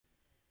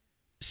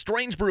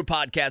Strange Brew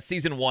Podcast,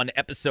 Season 1,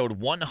 Episode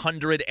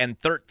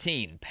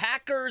 113.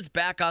 Packers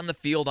back on the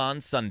field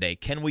on Sunday.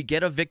 Can we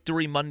get a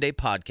Victory Monday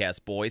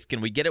podcast, boys?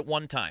 Can we get it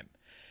one time?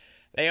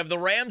 They have the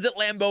Rams at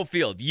Lambeau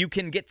Field. You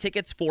can get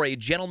tickets for a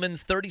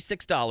gentleman's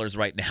 $36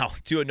 right now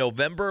to a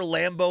November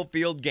Lambeau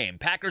Field game.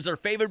 Packers are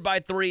favored by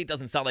 3. It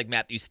doesn't sound like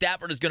Matthew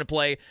Stafford is going to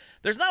play.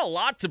 There's not a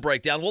lot to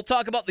break down. We'll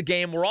talk about the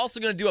game. We're also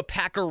going to do a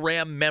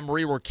Packer-Ram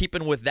memory. We're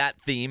keeping with that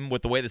theme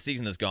with the way the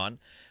season has gone.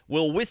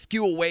 We'll whisk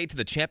you away to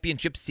the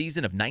championship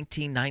season of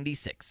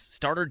 1996.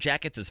 Starter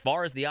jackets as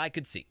far as the eye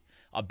could see.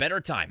 A better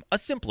time, a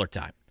simpler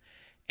time.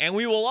 And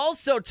we will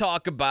also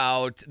talk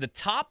about the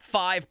top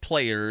 5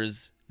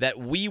 players that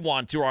we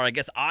want to, or I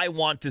guess I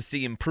want to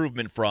see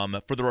improvement from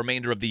for the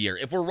remainder of the year.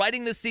 If we're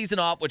writing this season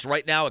off, which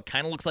right now it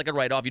kind of looks like a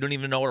write-off, you don't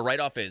even know what a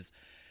write-off is.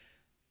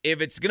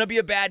 If it's going to be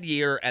a bad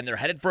year and they're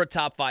headed for a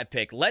top 5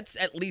 pick, let's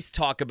at least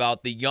talk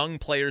about the young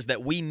players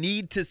that we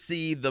need to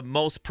see the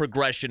most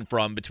progression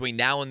from between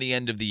now and the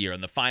end of the year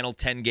in the final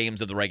 10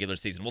 games of the regular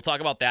season. We'll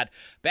talk about that.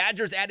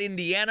 Badgers at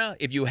Indiana.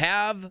 If you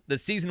have the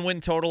season win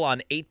total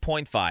on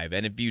 8.5,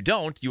 and if you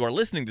don't, you are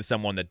listening to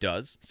someone that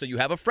does, so you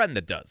have a friend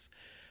that does.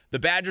 The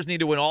Badgers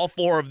need to win all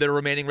 4 of their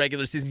remaining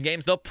regular season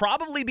games. They'll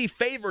probably be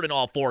favored in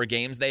all 4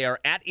 games. They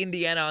are at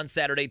Indiana on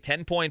Saturday,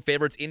 10-point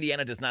favorites.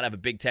 Indiana does not have a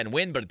Big Ten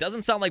win, but it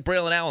doesn't sound like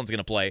Braylon Allen's going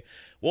to play.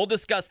 We'll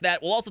discuss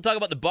that. We'll also talk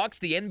about the Bucks.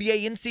 The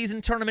NBA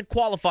in-season tournament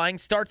qualifying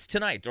starts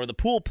tonight, or the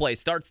pool play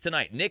starts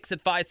tonight. Knicks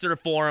at Fiserv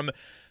Forum.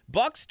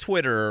 Bucks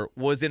Twitter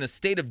was in a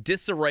state of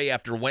disarray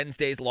after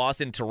Wednesday's loss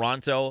in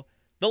Toronto,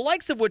 the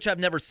likes of which I've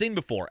never seen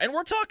before. And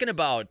we're talking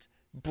about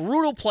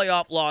brutal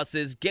playoff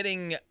losses,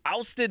 getting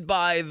ousted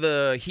by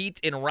the Heat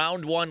in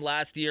round 1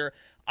 last year.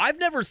 I've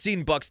never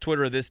seen Bucks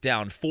Twitter this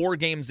down 4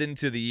 games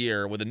into the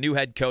year with a new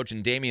head coach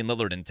and Damian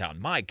Lillard in town.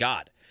 My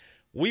God.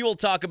 We will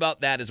talk about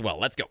that as well.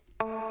 Let's go.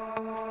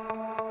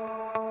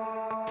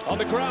 On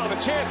the ground,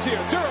 a chance here.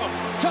 Durham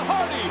to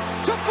Hardy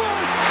to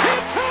first.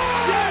 In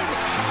time! Yes!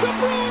 The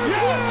Brewers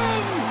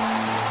win!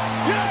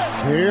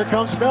 Yes! Here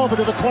comes Melvin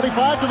to the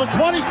 25, to the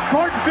 20,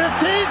 Gordon 15,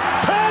 10,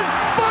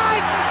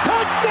 5,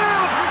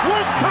 touchdown!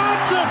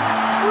 Wisconsin,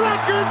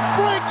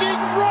 record-breaking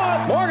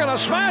run. Morgan, a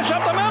smash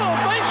up the middle,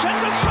 base hit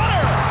to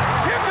center.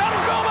 Here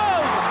comes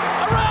Gomez,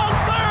 around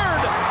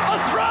third, a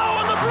throw,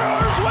 and the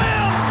Brewers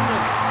win.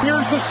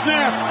 Here's the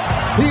snap.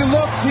 He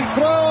looks, he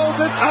throws,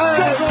 it's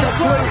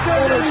complete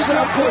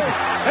interception.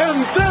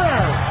 And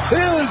there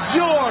is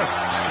your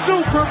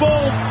Super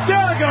Bowl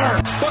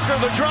dagger. Booker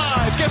the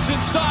drive, gets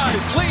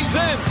inside, leans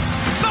in,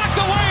 knocked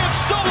away and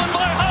stolen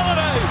by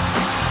Holiday.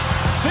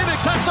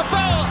 Phoenix has to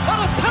foul, on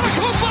a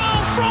pinnacle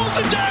ball, throws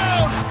it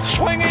down.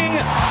 Swinging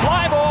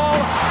fly ball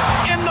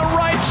in the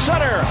right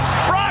center.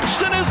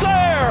 Broxton is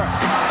there,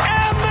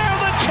 and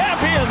they're the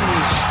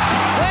champions.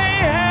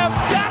 They have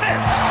done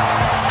it.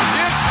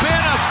 It's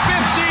been a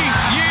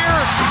 50-year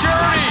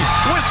journey.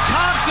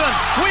 Wisconsin,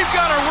 we've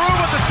got a room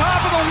at the top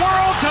of the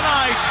world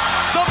tonight.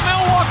 The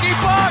Milwaukee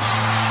Bucks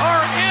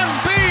are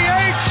NBA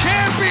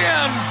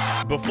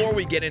champions. Before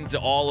we get into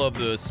all of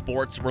the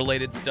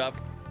sports-related stuff,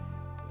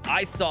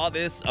 I saw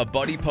this. A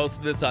buddy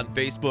posted this on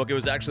Facebook. It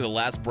was actually the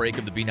last break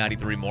of the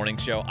B93 morning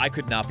show. I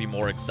could not be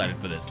more excited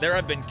for this. There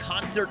have been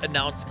concert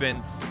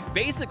announcements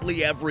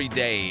basically every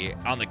day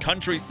on the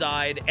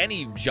countryside,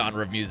 any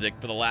genre of music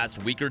for the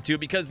last week or two,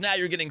 because now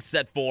you're getting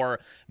set for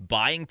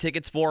buying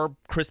tickets for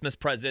Christmas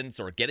presents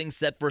or getting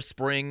set for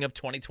spring of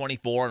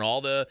 2024 and all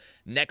the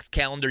next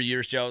calendar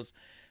year shows.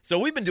 So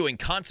we've been doing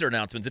concert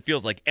announcements, it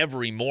feels like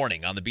every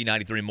morning on the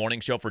B93 morning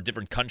show for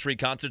different country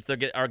concerts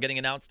that are getting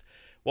announced.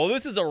 Well,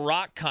 this is a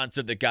rock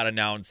concert that got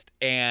announced,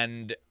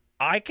 and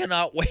I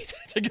cannot wait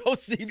to go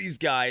see these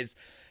guys.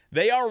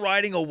 They are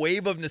riding a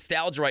wave of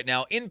nostalgia right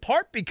now, in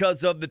part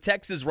because of the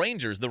Texas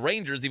Rangers. The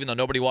Rangers, even though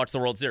nobody watched the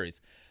World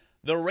Series,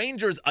 the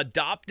Rangers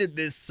adopted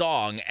this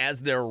song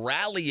as their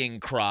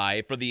rallying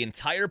cry for the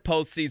entire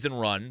postseason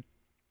run.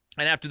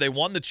 And after they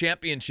won the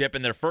championship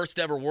in their first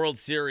ever World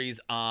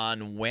Series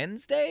on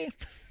Wednesday?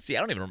 See,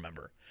 I don't even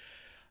remember.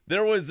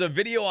 There was a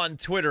video on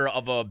Twitter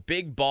of a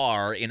big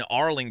bar in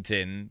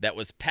Arlington that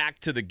was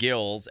packed to the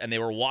gills, and they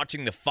were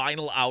watching the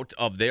final out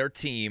of their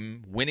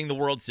team winning the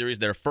World Series,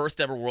 their first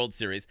ever World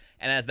Series.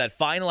 And as that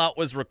final out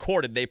was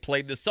recorded, they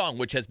played the song,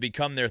 which has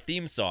become their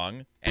theme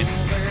song. And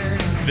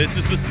this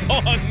is the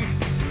song.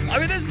 I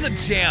mean, this is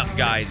a jam,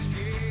 guys.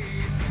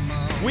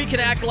 We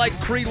can act like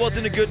Creed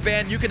wasn't a good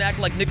band. You can act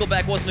like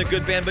Nickelback wasn't a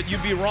good band, but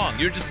you'd be wrong.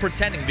 You're just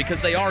pretending because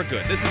they are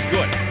good. This is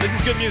good. This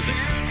is good music.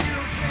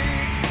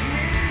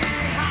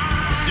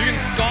 You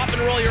can scoff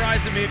and roll your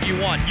eyes at me if you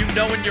want. You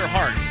know in your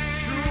heart,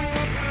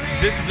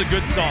 this is a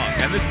good song,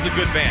 and this is a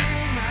good band.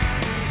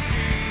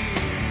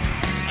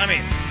 I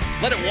mean,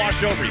 let it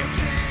wash over you.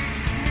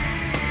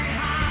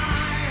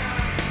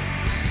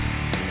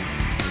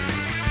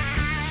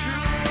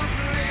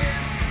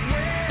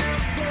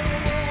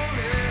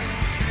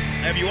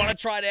 If you want to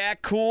try to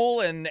act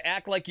cool and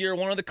act like you're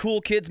one of the cool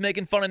kids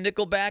making fun of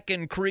Nickelback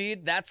and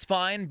Creed, that's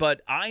fine.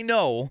 But I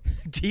know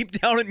deep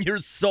down in your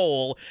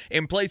soul,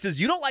 in places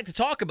you don't like to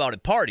talk about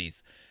at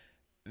parties,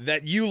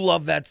 that you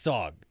love that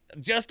song.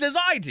 just as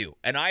I do.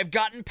 And I've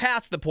gotten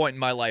past the point in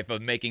my life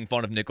of making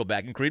fun of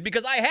Nickelback and Creed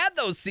because I had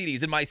those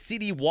CDs in my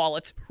CD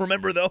wallet.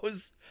 Remember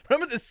those?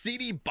 Remember the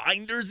CD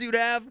binders you'd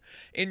have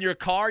in your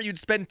car? You'd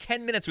spend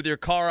 10 minutes with your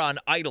car on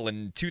idle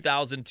in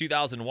 2000,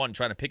 2001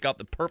 trying to pick out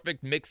the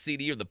perfect mix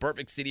CD or the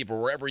perfect CD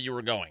for wherever you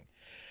were going.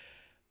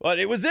 But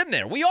it was in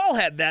there. We all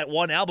had that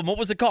one album. What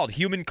was it called?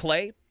 Human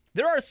Clay?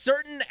 There are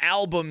certain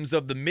albums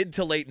of the mid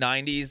to late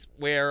 90s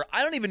where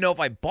I don't even know if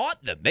I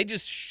bought them. They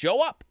just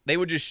show up. They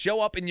would just show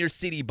up in your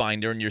CD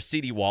binder, in your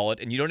CD wallet,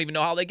 and you don't even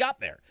know how they got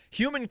there.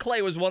 Human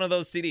Clay was one of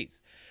those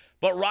CDs.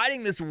 But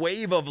riding this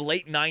wave of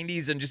late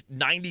 90s and just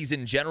 90s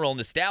in general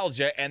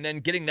nostalgia and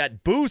then getting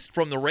that boost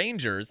from the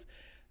Rangers,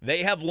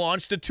 they have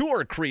launched a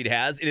tour, Creed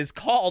has. It is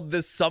called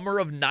the Summer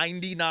of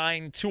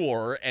 99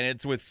 Tour, and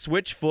it's with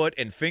Switchfoot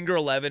and Finger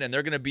 11, and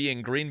they're going to be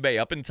in Green Bay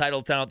up in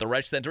Titletown at the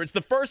Resch Center. It's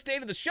the first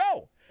date of the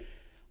show.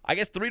 I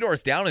guess Three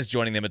Doors Down is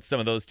joining them at some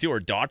of those too, or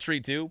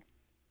Daughtry too.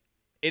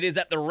 It is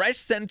at the Resch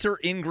Center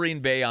in Green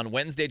Bay on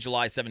Wednesday,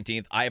 July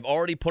 17th. I have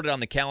already put it on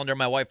the calendar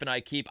my wife and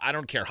I keep. I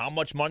don't care how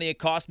much money it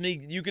costs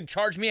me. You can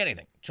charge me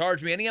anything.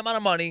 Charge me any amount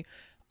of money.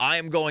 I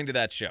am going to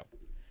that show.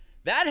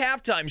 That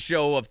halftime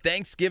show of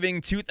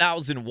Thanksgiving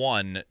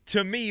 2001,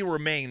 to me,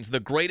 remains the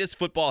greatest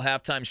football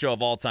halftime show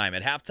of all time.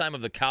 At halftime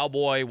of the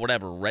Cowboy,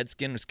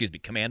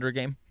 Commander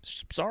game.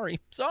 Sorry.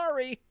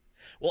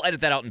 We'll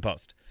edit that out in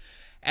post.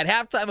 At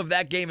halftime of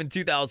that game in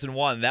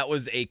 2001, that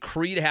was a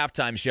Creed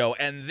halftime show,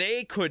 and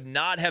they could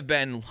not have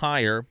been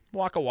higher.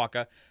 Waka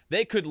waka.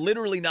 They could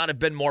literally not have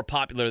been more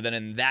popular than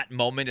in that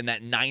moment, in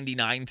that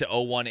 99 to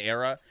 01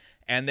 era.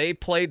 And they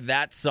played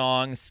that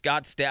song.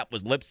 Scott Stapp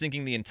was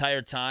lip-syncing the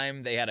entire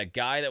time. They had a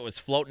guy that was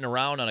floating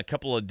around on a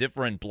couple of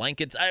different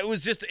blankets. It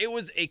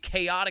was a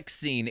chaotic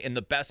scene in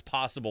the best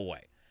possible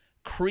way.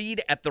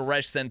 Creed at the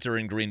Resch Center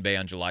in Green Bay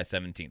on July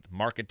 17th.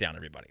 Mark it down,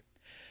 everybody.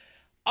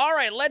 All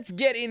right, let's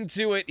get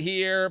into it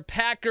here.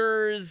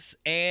 Packers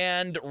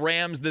and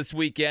Rams this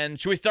weekend.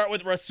 Should we start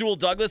with Rasul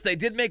Douglas? They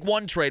did make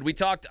one trade. We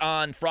talked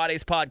on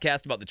Friday's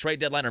podcast about the trade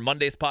deadline, or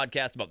Monday's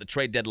podcast about the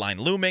trade deadline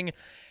looming.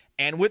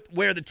 And with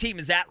where the team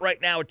is at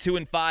right now at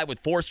 2-5 with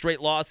 4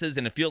 straight losses,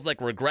 and it feels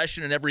like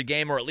regression in every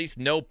game, or at least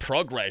no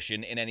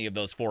progression in any of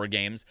those 4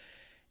 games,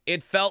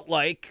 it felt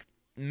like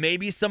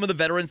maybe some of the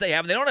veterans they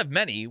have, and they don't have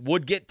many,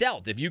 would get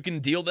dealt. If you can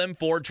deal them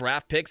for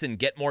draft picks and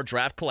get more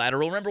draft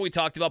collateral. Remember we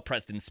talked about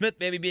Preston Smith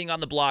maybe being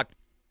on the block,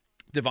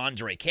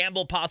 Devondre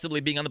Campbell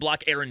possibly being on the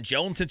block, Aaron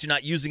Jones, since you're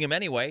not using him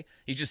anyway.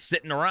 He's just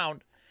sitting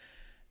around.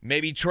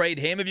 Maybe trade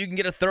him if you can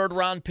get a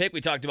 3rd-round pick.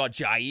 We talked about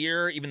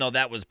Jair, even though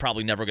that was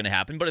probably never going to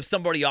happen. But if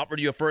somebody offered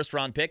you a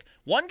 1st-round pick,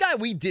 one guy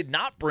we did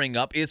not bring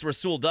up is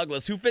Rasul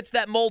Douglas, who fits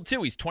that mold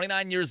too. He's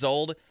 29 years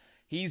old.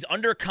 He's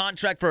under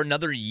contract for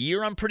another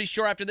year, I'm pretty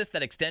sure, after this.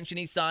 That extension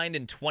he signed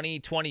in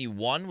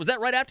 2021. Was that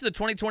right after the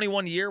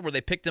 2021 year where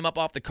they picked him up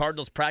off the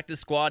Cardinals practice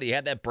squad? He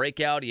had that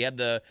breakout. He had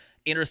the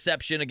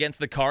interception against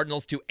the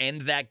Cardinals to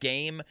end that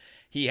game.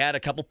 He had a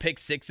couple pick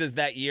sixes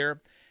that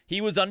year. He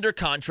was under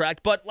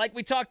contract, but like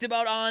we talked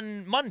about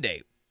on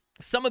Monday,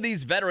 some of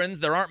these veterans,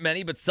 there aren't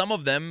many, but some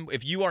of them,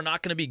 if you are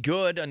not going to be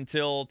good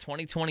until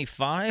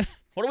 2025,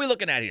 what are we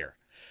looking at here?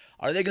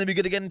 Are they going to be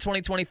good again in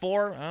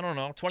 2024? I don't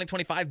know.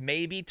 2025,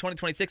 maybe.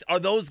 2026. Are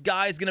those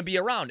guys going to be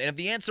around? And if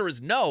the answer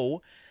is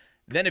no,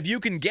 then if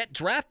you can get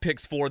draft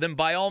picks for them,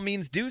 by all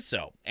means do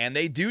so. And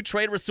they do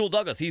trade Rasul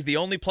Douglas. He's the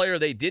only player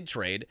they did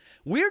trade.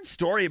 Weird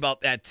story about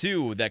that,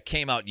 too, that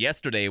came out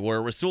yesterday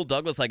where Rasul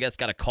Douglas, I guess,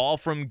 got a call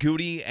from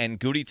Goody, and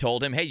Goody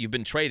told him, hey, you've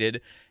been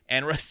traded.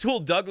 And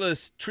Rasul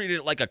Douglas treated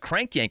it like a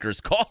crank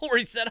yankers call where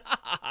he said,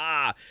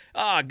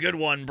 good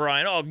one,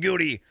 Brian. Oh,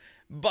 Goody.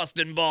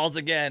 Busting balls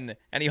again.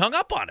 And he hung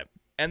up on him.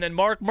 And then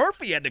Mark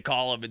Murphy had to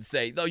call him and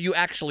say, no, you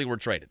actually were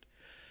traded.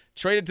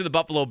 Traded to the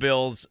Buffalo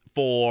Bills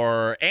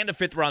and a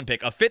 5th-round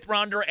pick. A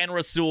 5th-rounder and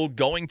Rasul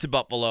going to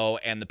Buffalo,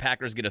 and the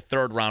Packers get a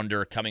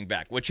 3rd-rounder coming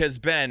back, which has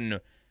been,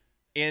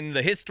 in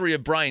the history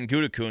of Brian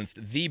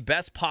Gutekunst, the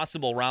best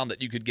possible round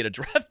that you could get a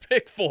draft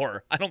pick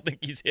for. I don't think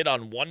he's hit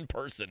on one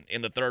person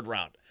in the 3rd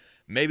round.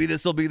 Maybe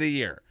this will be the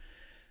year.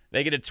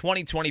 They get a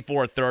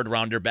 2024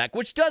 3rd-rounder back,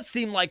 which does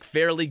seem like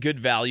fairly good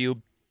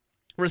value.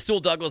 Rasul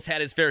Douglas had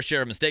his fair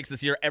share of mistakes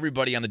this year.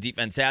 Everybody on the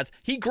defense has.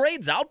 He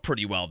grades out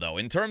pretty well, though.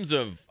 In terms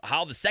of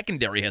how the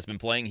secondary has been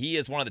playing, he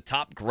is one of the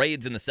top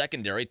grades in the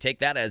secondary. Take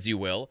that as you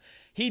will.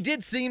 He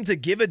did seem to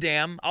give a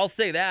damn. I'll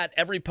say that.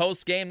 Every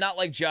post game, not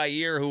like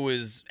Jair, who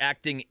is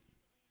acting,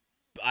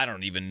 I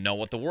don't even know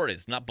what the word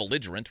is. Not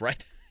belligerent,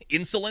 right?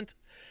 Insolent.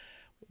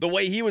 The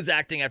way he was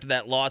acting after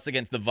that loss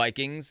against the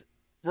Vikings.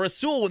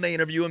 Rasul, when they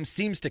interview him,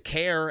 seems to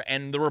care,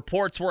 and the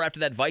reports were after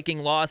that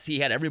Viking loss, he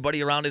had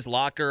everybody around his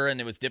locker, and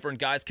there was different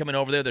guys coming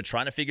over there. They're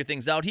trying to figure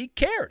things out. He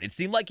cared. It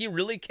seemed like he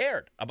really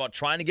cared about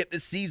trying to get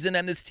this season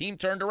and this team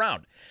turned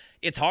around.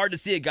 It's hard to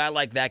see a guy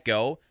like that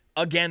go,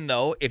 Again,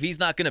 though, if he's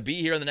not going to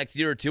be here in the next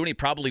year or two, and he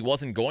probably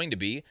wasn't going to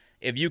be,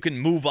 if you can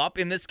move up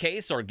in this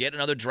case or get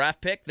another draft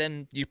pick,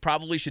 then you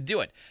probably should do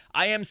it.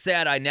 I am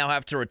sad I now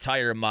have to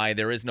retire my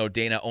There Is No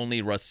Dana,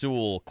 Only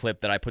Rasul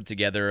clip that I put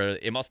together.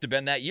 It must have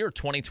been that year,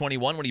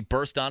 2021, when he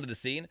burst onto the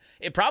scene.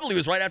 It probably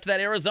was right after that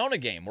Arizona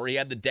game where he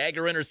had the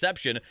dagger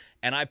interception,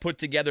 and I put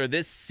together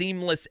this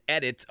seamless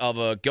edit of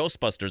a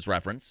Ghostbusters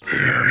reference.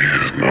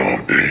 There is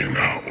no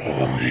Dana,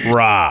 only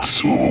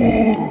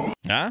Rasul.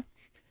 Huh?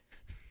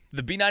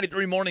 The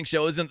B93 Morning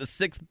Show isn't the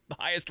 6th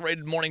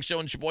highest-rated morning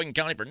show in Sheboygan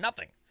County for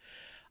nothing.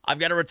 I've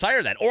got to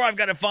retire that. Or I've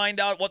got to find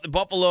out what the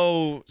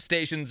Buffalo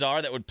stations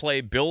are that would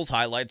play Bills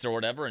highlights or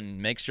whatever and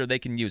make sure they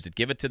can use it.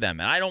 Give it to them.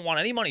 And I don't want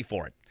any money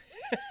for it.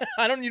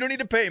 You don't need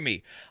to pay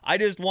me. I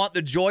just want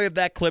the joy of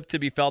that clip to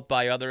be felt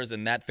by others,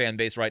 and that fan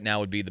base right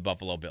now would be the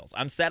Buffalo Bills.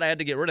 I'm sad I had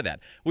to get rid of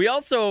that. We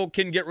also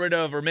can get rid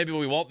of, or maybe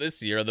we won't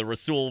this year, the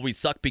Rasul, we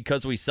suck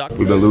because we suck.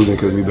 We've been losing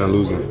because we've been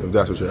losing, if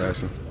that's what you're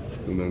asking.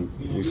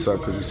 We suck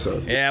because we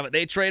suck. Yeah, but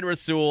they trade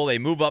Rasul. They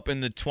move up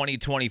in the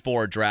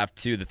 2024 draft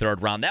to the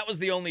 3rd round. That was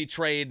the only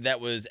trade that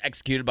was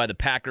executed by the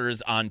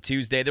Packers on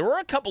Tuesday. There were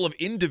a couple of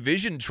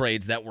in-division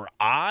trades that were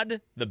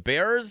odd. The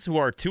Bears, who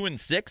are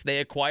 2-6, they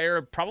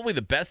acquire probably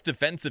the best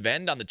defensive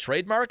end on the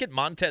trade market,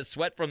 Montez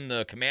Sweat from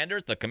the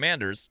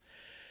Commanders.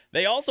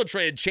 They also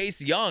traded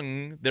Chase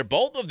Young. They're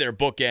both of their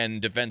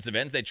bookend defensive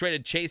ends. They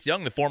traded Chase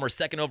Young, the former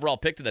 2nd overall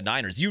pick, to the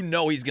Niners. You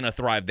know he's going to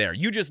thrive there.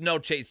 You just know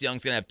Chase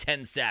Young's going to have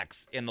 10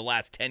 sacks in the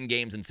last 10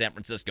 games in San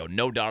Francisco.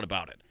 No doubt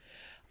about it.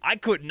 I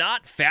could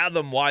not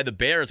fathom why the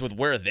Bears, with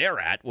where they're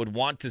at, would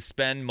want to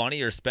spend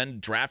money or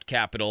spend draft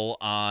capital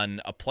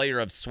on a player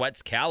of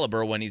Sweat's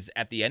caliber when he's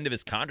at the end of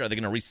his contract. Are they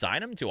going to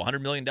re-sign him to a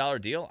 $100 million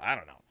deal? I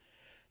don't know.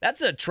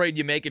 That's a trade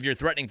you make if you're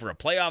threatening for a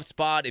playoff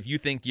spot. If you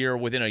think you're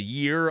within a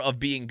year of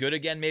being good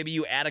again, maybe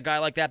you add a guy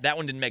like that. That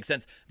one didn't make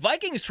sense.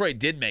 Vikings trade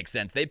did make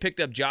sense. They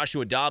picked up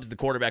Joshua Dobbs, the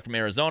quarterback from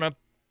Arizona,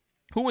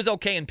 who was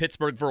okay in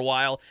Pittsburgh for a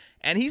while,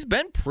 and he's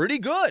been pretty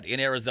good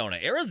in Arizona.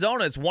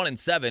 Arizona is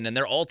 1-7, and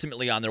they're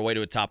ultimately on their way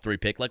to a top 3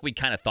 pick, like we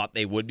kind of thought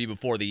they would be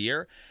before the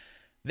year.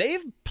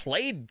 They've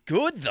played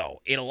good, though,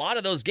 in a lot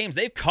of those games.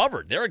 They've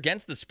covered. They're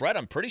against the spread,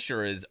 I'm pretty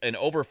sure, is an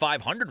over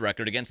 500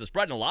 record against the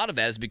spread, and a lot of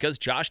that is because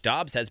Josh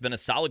Dobbs has been a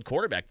solid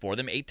quarterback for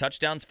them. 8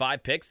 touchdowns,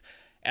 5 picks.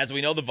 As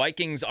we know, the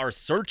Vikings are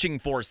searching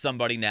for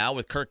somebody now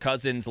with Kirk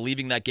Cousins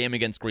leaving that game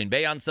against Green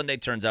Bay on Sunday.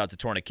 Turns out it's a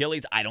torn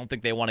Achilles. I don't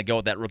think they want to go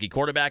with that rookie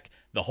quarterback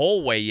the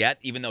whole way yet,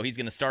 even though he's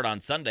going to start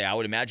on Sunday. I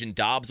would imagine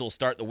Dobbs will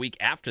start the week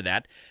after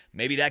that.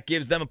 Maybe that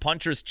gives them a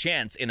puncher's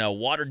chance in a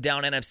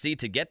watered-down NFC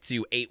to get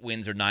to 8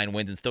 wins or 9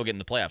 wins and still get in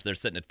the playoffs. They're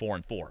sitting at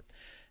 4-4.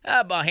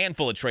 A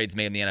handful of trades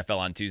made in the NFL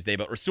on Tuesday,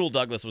 but Rasul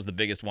Douglas was the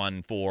biggest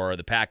one for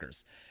the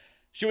Packers.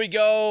 Should we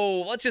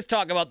go? Let's just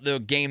talk about the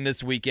game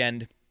this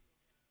weekend,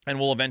 and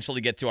we'll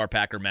eventually get to our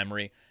Packer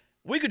memory.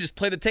 We could just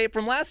play the tape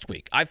from last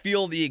week. I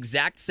feel the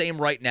exact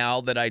same right now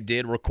that I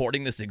did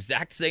recording this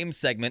exact same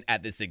segment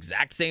at this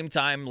exact same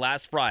time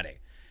last Friday.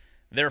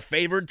 They're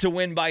favored to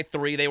win by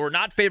 3. They were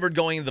not favored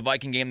going into the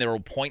Viking game. They were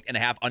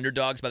 1.5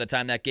 underdogs by the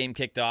time that game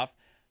kicked off.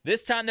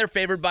 This time they're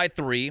favored by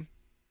 3.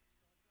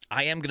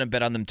 I am going to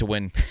bet on them to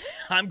win.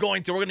 We're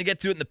going to get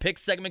to it in the pick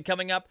segment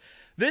coming up.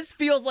 This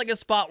feels like a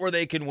spot where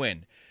they can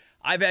win.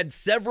 I've had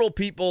several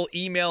people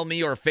email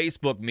me or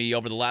Facebook me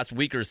over the last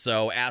week or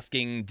so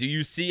asking, do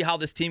you see how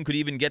this team could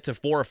even get to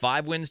 4 or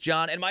 5 wins,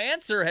 John? And my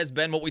answer has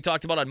been what we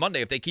talked about on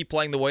Monday. If they keep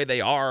playing the way they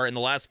are in the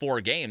last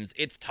 4 games,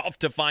 it's tough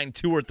to find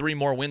 2 or 3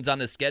 more wins on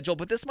this schedule,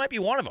 but this might be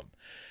one of them.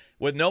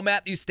 With no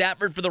Matthew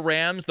Stafford for the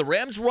Rams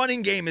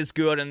running game is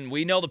good, and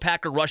we know the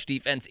Packer rush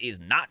defense is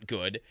not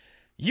good.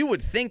 You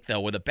would think, though,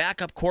 with a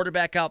backup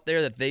quarterback out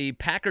there, that the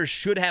Packers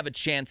should have a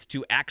chance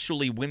to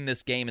actually win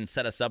this game and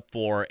set us up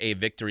for a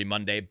victory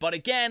Monday. But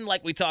again,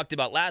 like we talked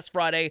about last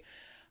Friday,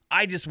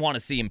 I just want to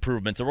see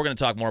improvements. So we're going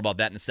to talk more about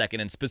that in a second,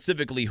 and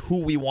specifically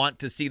who we want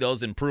to see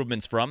those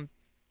improvements from.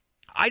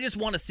 I just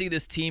want to see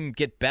this team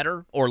get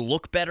better or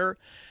look better.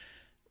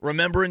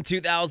 Remember in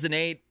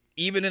 2008,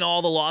 even in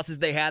all the losses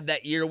they had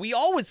that year, we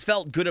always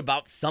felt good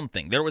about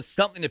something. There was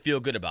something to feel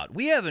good about.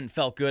 We haven't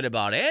felt good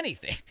about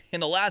anything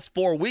in the last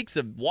 4 weeks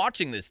of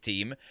watching this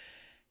team.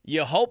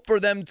 You hope for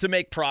them to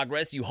make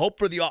progress. You hope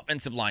for the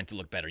offensive line to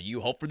look better. You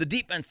hope for the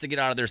defense to get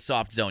out of their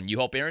soft zone. You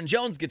hope Aaron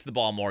Jones gets the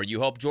ball more. You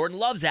hope Jordan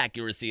Love's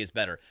accuracy is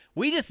better.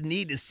 We just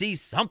need to see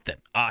something,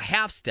 a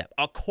half step,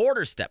 a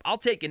quarter step. I'll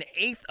take an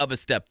eighth of a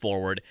step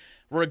forward,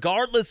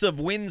 regardless of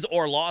wins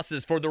or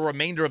losses for the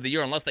remainder of the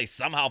year, unless they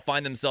somehow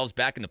find themselves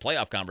back in the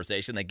playoff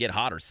conversation, they get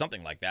hot or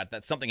something like that.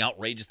 That's something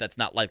outrageous that's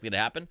not likely to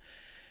happen.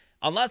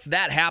 Unless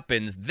that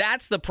happens,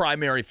 that's the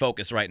primary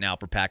focus right now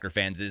for Packer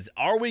fans is,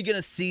 are we going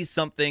to see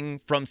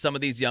something from some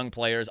of these young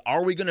players?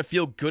 Are we going to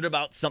feel good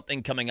about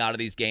something coming out of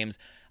these games?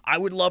 I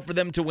would love for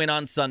them to win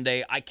on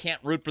Sunday. I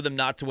can't root for them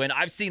not to win.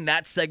 I've seen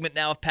that segment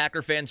now of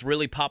Packer fans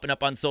really popping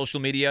up on social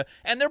media,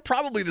 and they're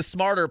probably the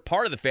smarter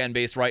part of the fan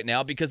base right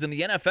now because in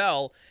the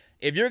NFL,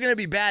 if you're going to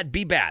be bad,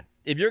 be bad.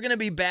 If you're going to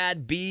be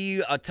bad,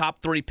 be a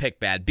top 3 pick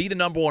bad. Be the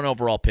number 1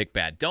 overall pick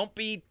bad. Don't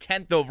be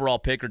 10th overall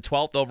pick or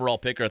 12th overall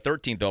pick or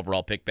 13th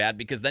overall pick bad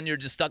because then you're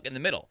just stuck in the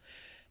middle.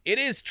 it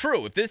is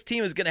true. If this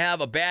team is going to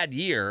have a bad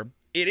year,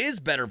 it is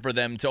better for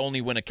them to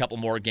only win a couple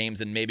more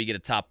games and maybe get a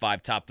top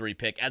 5, top 3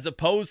 pick, as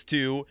opposed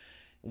to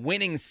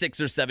winning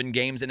 6 or 7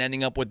 games and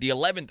ending up with the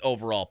 11th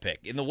overall pick.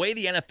 In the way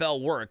the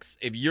NFL works,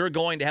 if you're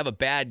going to have a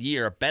bad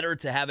year, better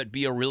to have it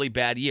be a really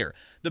bad year.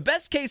 The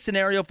best case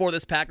scenario for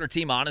this Packer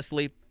team,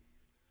 honestly,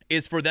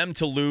 is for them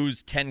to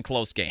lose 10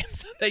 close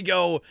games.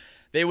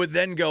 They would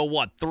then go,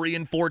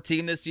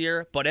 3-14 this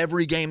year? But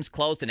every game's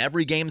close and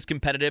every game's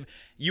competitive.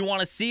 You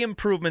want to see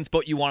improvements,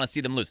 but you want to see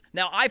them lose.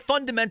 Now, I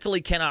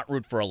fundamentally cannot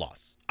root for a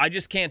loss. I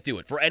just can't do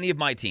it for any of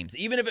my teams,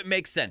 even if it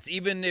makes sense,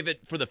 even if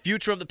it, for the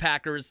future of the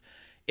Packers,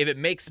 if it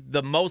makes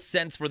the most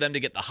sense for them to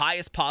get the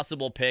highest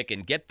possible pick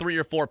and get 3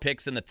 or 4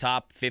 picks in the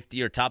top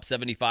 50 or top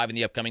 75 in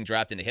the upcoming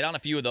draft and to hit on a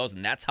few of those,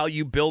 and that's how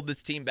you build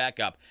this team back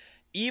up.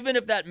 Even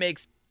if that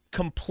makes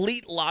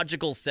complete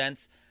logical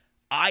sense,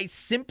 I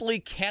simply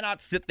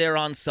cannot sit there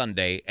on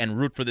Sunday and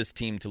root for this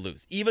team to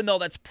lose, even though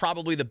that's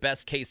probably the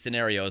best case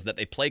scenario is that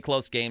they play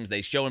close games,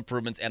 they show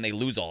improvements, and they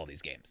lose all of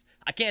these games.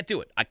 I can't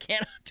do it. I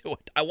cannot do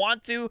it. I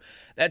want to.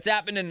 That's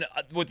happened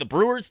with the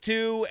Brewers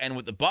too and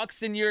with the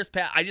Bucks in years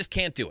past. I just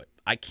can't do it.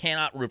 I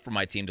cannot root for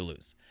my team to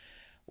lose.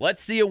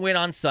 Let's see a win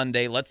on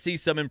Sunday. Let's see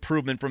some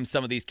improvement from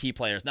some of these key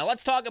players. Now,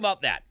 let's talk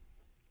about that.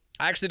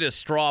 I actually did a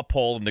straw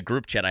poll in the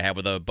group chat I have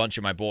with a bunch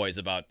of my boys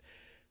about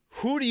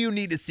who do you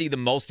need to see the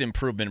most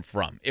improvement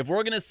from? If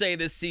we're going to say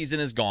this season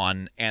is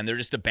gone and they're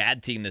just a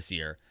bad team this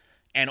year,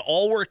 and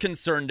all we're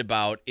concerned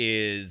about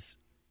is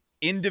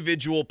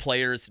individual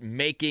players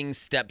making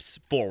steps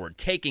forward,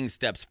 taking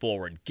steps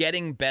forward,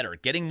 getting better,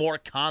 getting more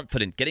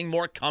confident, getting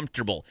more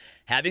comfortable,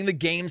 having the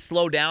game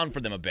slow down for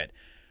them a bit.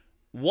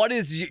 What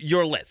is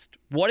your list?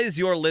 What is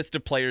your list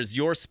of players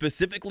you're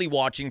specifically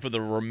watching for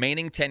the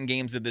remaining 10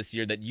 games of this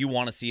year that you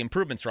want to see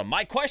improvements from?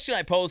 My question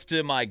I posed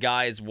to my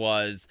guys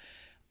was,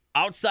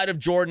 outside of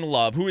Jordan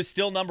Love, who is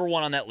still number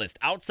 1 on that list,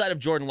 outside of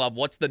Jordan Love,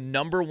 what's the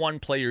number 1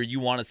 player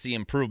you want to see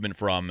improvement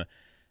from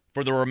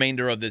for the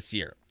remainder of this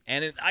year?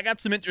 And I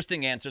got some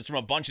interesting answers from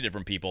a bunch of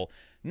different people.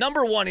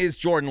 Number 1 is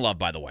Jordan Love,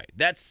 by the way.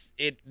 That's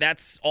it.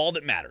 That's all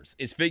that matters,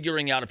 is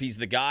figuring out if he's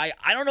the guy.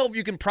 I don't know if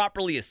you can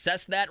properly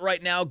assess that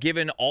right now,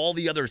 given all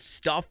the other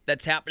stuff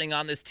that's happening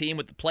on this team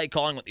with the play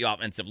calling, with the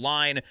offensive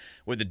line,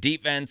 with the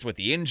defense, with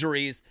the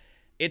injuries.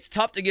 It's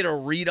tough to get a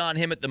read on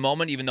him at the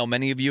moment, even though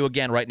many of you,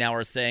 again, right now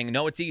are saying,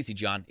 no, it's easy,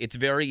 John. It's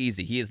very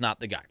easy. He is not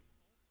the guy.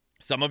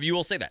 Some of you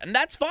will say that, and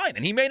that's fine,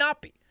 and he may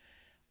not be.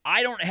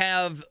 I don't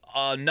have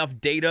enough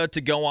data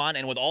to go on,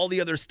 and with all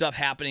the other stuff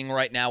happening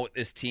right now with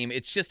this team,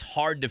 it's just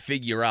hard to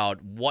figure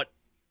out what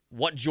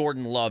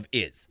Jordan Love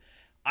is.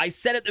 I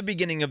said at the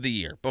beginning of the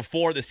year,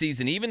 before the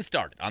season even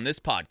started on this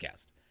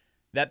podcast,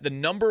 that the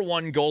number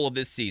 1 goal of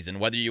this season,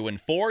 whether you win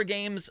 4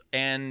 games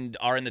and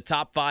are in the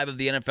top 5 of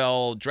the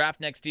NFL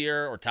draft next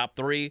year or top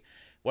 3,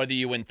 whether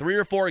you win 3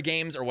 or 4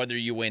 games or whether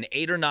you win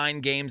 8 or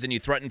 9 games and you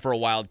threaten for a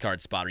wild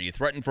card spot or you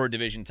threaten for a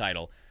division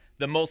title,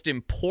 the most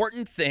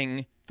important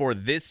thing for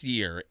this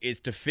year is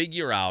to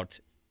figure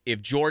out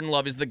if Jordan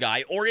Love is the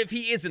guy or if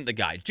he isn't the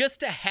guy, just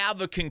to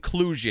have a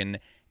conclusion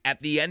at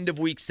the end of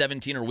week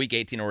 17 or week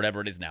 18 or whatever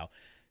it is now,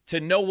 to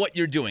know what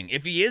you're doing.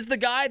 If he is the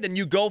guy, then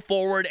you go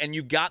forward and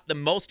you've got the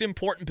most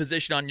important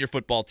position on your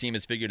football team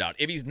is figured out.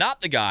 If he's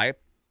not the guy,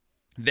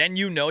 then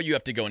you know you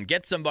have to go and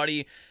get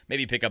somebody,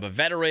 maybe pick up a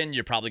veteran.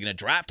 You're probably going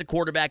to draft a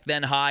quarterback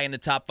then high in the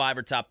top 5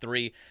 or top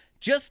 3.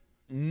 Just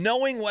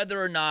knowing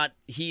whether or not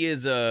he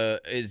is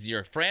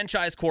your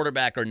franchise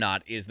quarterback or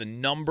not is the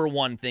number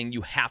 1 thing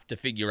you have to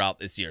figure out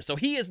this year. So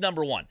he is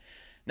number 1.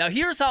 Now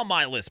here's how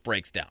my list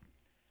breaks down.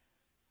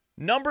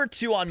 Number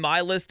 2 on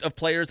my list of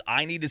players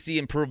I need to see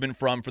improvement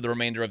from for the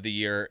remainder of the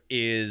year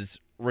is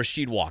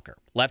Rasheed Walker,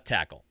 left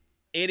tackle.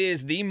 It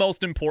is the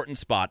most important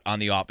spot on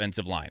the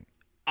offensive line,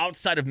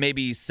 outside of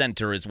maybe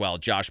center as well,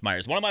 Josh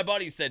Myers. One of my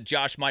buddies said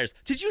Josh Myers.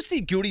 Did you see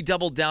Goody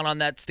double down on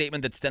that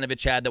statement that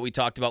Stenovich had that we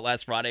talked about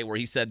last Friday where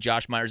he said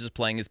Josh Myers is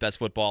playing his best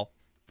football?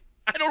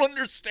 I don't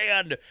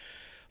understand.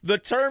 The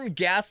term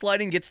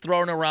gaslighting gets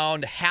thrown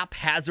around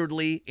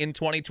haphazardly in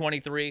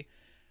 2023.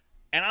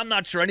 And I'm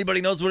not sure anybody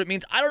knows what it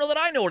means. I don't know that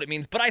I know what it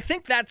means, but I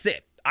think that's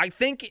it. I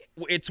think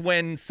it's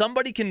when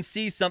somebody can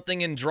see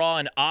something and draw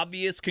an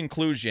obvious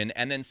conclusion,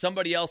 and then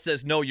somebody else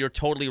says, no, you're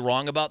totally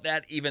wrong about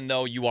that, even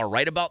though you are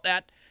right about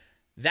that.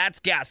 That's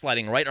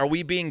gaslighting, right? Are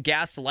we being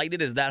gaslighted?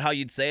 Is that how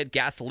you'd say it?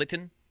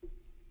 Gaslitten?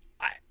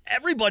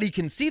 Everybody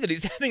can see that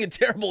he's having a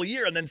terrible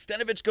year, and then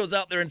Stenovich goes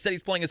out there and said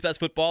he's playing his best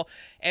football,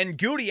 and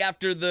Goody,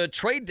 after the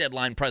trade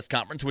deadline press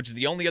conference, which is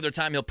the only other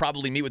time he'll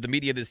probably meet with the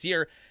media this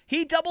year,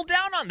 he doubled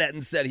down on that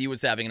and said he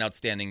was having an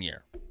outstanding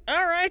year.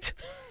 All right.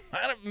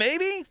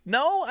 Maybe?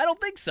 No, I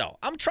don't think so.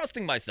 I'm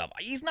trusting myself.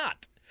 He's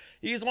not.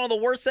 He's one of the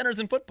worst centers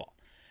in football.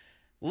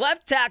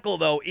 Left tackle,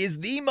 though, is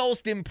the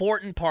most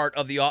important part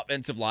of the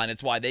offensive line.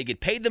 It's why they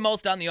get paid the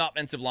most on the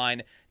offensive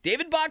line.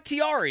 David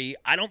Bakhtiari,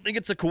 I don't think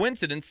it's a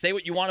coincidence. Say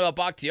what you want about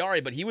Bakhtiari,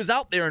 but he was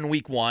out there in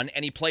week 1,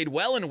 and he played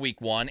well in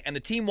week 1, and the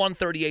team won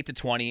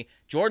 38-20.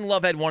 Jordan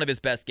Love had one of his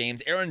best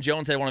games. Aaron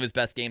Jones had one of his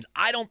best games.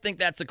 I don't think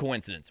that's a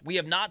coincidence. We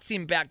have not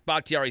seen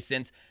Bakhtiari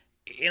since.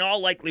 In all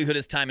likelihood,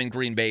 his time in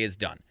Green Bay is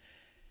done.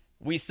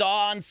 We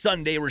saw on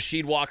Sunday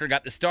Rasheed Walker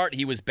got the start.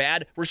 He was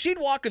bad. Rasheed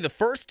Walker, the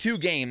first 2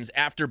 games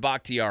after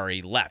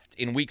Bakhtiari left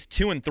in weeks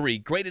 2 and 3,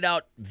 graded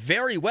out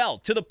very well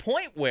to the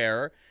point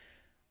where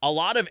a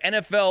lot of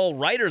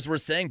NFL writers were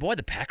saying, boy,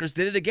 the Packers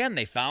did it again.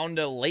 They found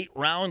a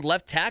late-round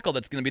left tackle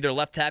that's going to be their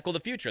left tackle of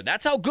the future.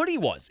 That's how good he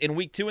was in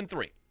week 2 and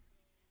 3.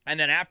 And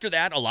then after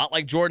that, a lot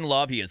like Jordan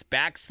Love, he has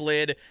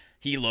backslid.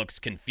 He looks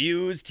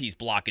confused. He's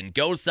blocking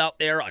ghosts out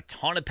there. A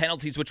ton of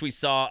penalties, which we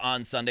saw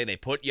on Sunday. They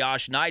put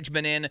Yosh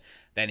Nijman in.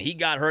 Then he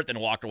got hurt.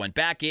 Then Walker went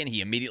back in. He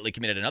immediately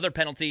committed another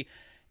penalty.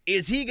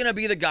 Is he going to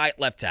be the guy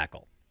at left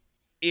tackle?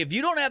 If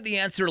you don't have the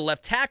answer to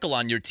left tackle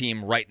on your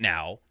team right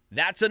now,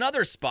 that's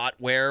another spot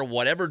where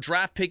whatever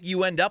draft pick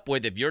you end up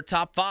with, if you're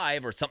top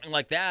 5 or something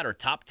like that, or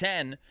top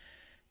 10,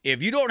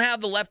 if you don't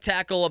have the left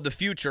tackle of the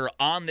future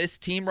on this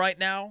team right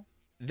now,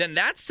 then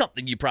that's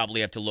something you probably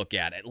have to look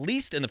at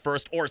least in the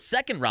first or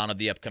second round of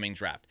the upcoming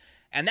draft.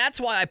 And that's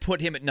why I put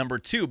him at number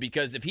 2,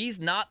 because if he's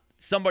not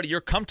somebody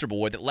you're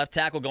comfortable with at left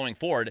tackle going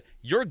forward,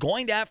 you're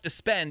going to have to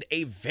spend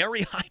a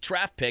very high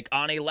draft pick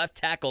on a left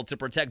tackle to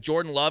protect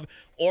Jordan Love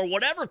or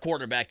whatever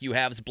quarterback you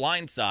have's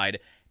blind side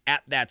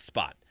at that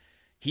spot.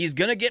 He's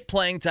going to get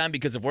playing time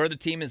because of where the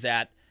team is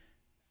at.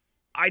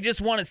 I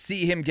just want to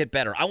see him get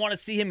better. I want to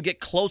see him get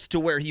close to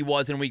where he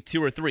was in week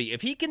 2 or 3.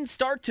 If he can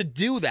start to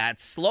do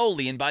that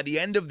slowly, and by the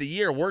end of the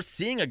year, we're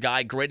seeing a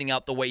guy grading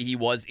out the way he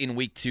was in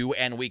week 2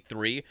 and week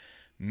 3,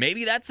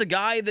 maybe that's a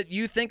guy that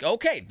you think,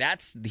 okay,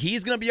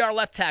 he's going to be our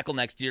left tackle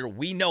next year.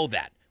 We know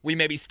that. We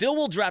maybe still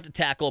will draft a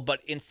tackle, but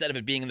instead of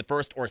it being in the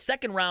first or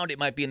second round, it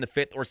might be in the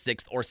 5th or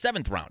 6th or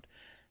 7th round.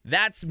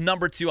 That's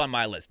number 2 on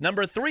my list.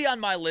 Number 3 on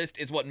my list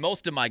is what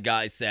most of my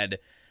guys said,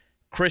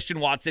 Christian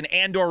Watson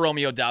and or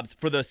Romeo Doubs.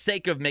 For the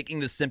sake of making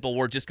this simple,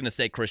 we're just going to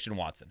say Christian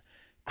Watson.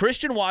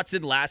 Christian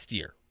Watson last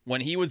year, when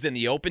he was in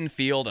the open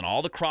field and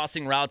all the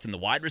crossing routes and the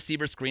wide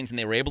receiver screens and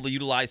they were able to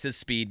utilize his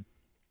speed,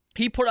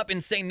 he put up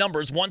insane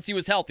numbers once he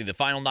was healthy the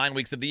final 9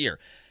 weeks of the year.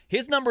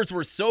 His numbers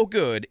were so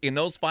good in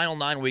those final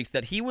 9 weeks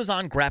that he was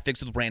on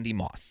graphics with Randy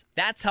Moss.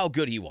 That's how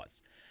good he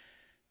was.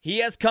 He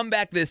has come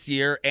back this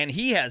year, and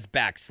he has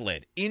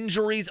backslid.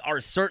 Injuries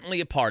are certainly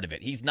a part of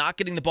it. He's not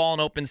getting the ball in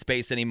open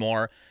space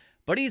anymore,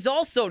 but he's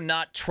also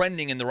not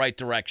trending in the right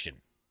direction.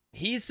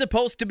 He's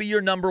supposed to be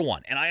your number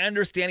 1, and I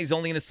understand he's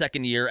only in his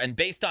second year, and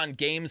based on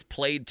games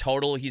played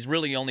total, he's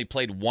really only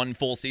played 1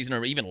 full season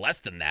or even less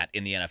than that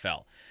in the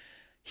NFL.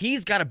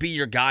 He's got to be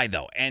your guy,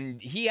 though,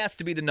 and he has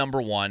to be the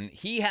number 1.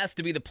 He has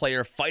to be the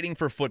player fighting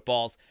for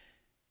footballs.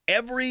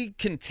 Every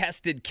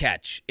contested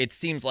catch, it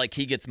seems like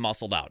he gets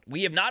muscled out.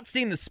 We have not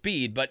seen the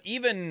speed, but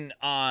even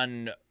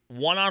on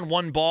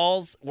one-on-one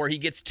balls where he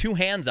gets 2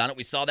 hands on it,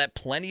 we saw that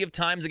plenty of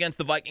times against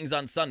the Vikings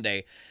on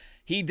Sunday,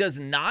 he does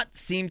not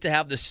seem to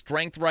have the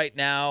strength right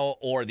now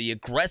or the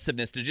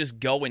aggressiveness to just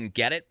go and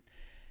get it.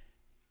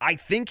 I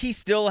think he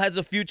still has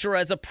a future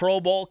as a Pro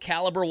Bowl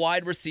caliber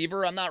wide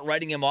receiver. I'm not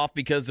writing him off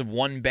because of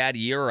one bad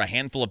year or a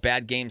handful of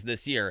bad games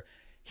this year.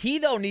 He,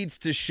 though, needs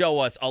to show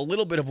us a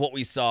little bit of what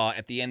we saw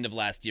at the end of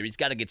last year. He's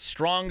got to get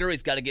stronger.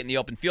 He's got to get in the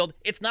open field.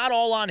 It's not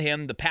all on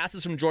him. The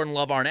passes from Jordan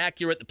Love aren't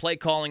accurate. The play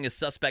calling is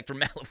suspect from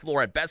Matt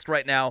LaFleur at best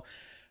right now.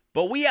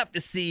 But we have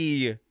to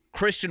see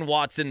Christian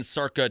Watson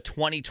circa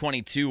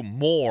 2022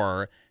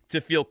 more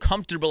to feel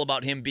comfortable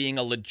about him being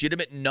a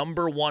legitimate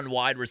number 1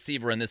 wide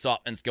receiver in this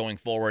offense going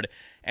forward.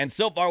 And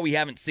so far, we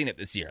haven't seen it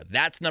this year.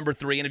 That's number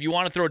 3. And if you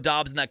want to throw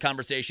Dobbs in that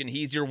conversation,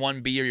 he's your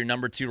 1B or your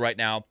number 2 right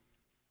now.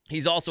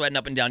 He's also had an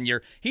up-and-down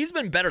year. He's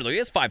been better, though. He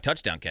has 5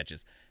 touchdown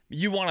catches.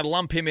 You want to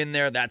lump him in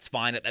there, that's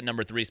fine at that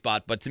number 3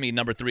 spot. But to me,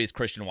 number 3 is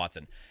Christian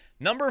Watson.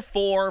 Number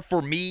 4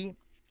 for me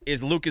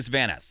is Lucas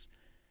Van Ness.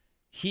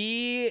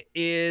 He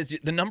is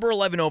the number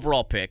 11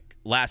 overall pick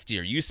last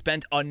year. You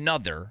spent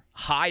another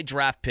high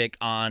draft pick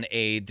on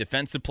a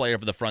defensive player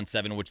for the front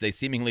 7, which they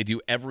seemingly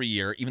do every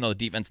year, even though the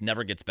defense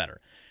never gets better.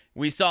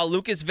 We saw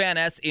Lucas Van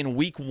Ness in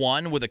week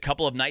 1 with a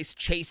couple of nice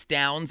chase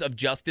downs of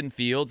Justin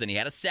Fields, and he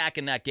had a sack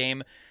in that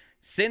game.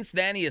 Since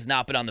then, he has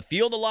not been on the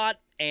field a lot,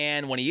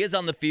 and when he is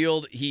on the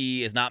field,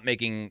 he is not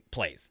making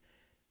plays.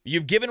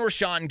 You've given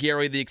Rashawn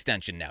Gary the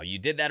extension now. You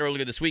did that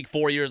earlier this week,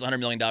 4 years,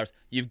 $100 million.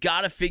 You've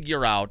got to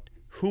figure out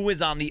who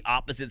is on the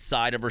opposite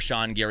side of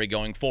Rashawn Gary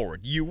going forward.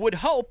 You would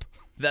hope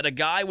that a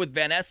guy with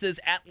Van Ness's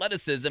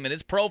athleticism and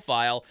his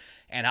profile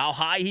and how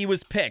high he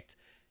was picked,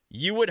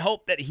 you would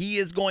hope that he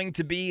is going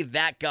to be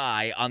that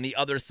guy on the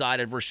other side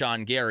of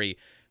Rashawn Gary.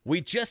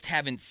 We just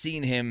haven't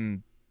seen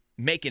him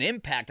make an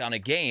impact on a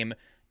game.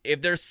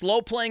 If they're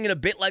slow playing it a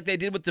bit like they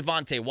did with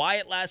Devontae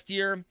Wyatt last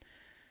year,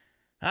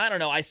 I don't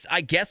know.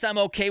 I guess I'm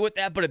okay with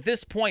that, but at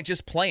this point,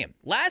 just play him.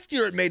 Last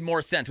year, it made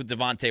more sense with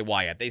Devontae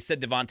Wyatt. They said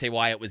Devontae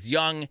Wyatt was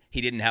young. He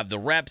didn't have the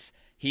reps.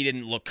 He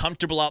didn't look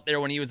comfortable out there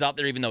when he was out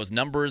there, even though his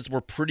numbers were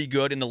pretty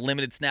good in the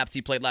limited snaps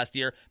he played last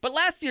year. But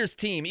last year's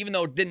team, even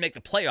though it didn't make the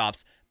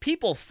playoffs,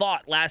 people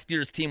thought last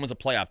year's team was a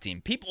playoff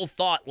team. People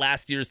thought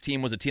last year's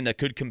team was a team that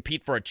could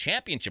compete for a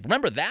championship.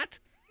 Remember that?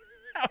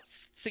 That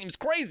seems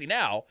crazy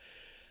now.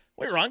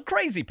 We were on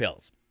crazy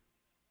pills.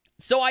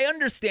 So I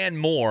understand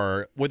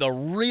more with a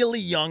really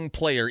young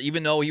player,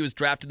 even though he was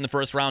drafted in the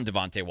first round,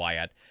 Devontae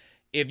Wyatt.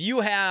 if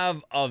you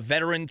have a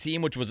veteran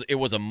team, it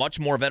was a much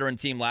more veteran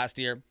team last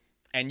year,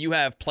 and you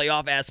have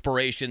playoff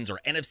aspirations or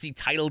NFC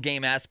title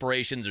game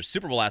aspirations or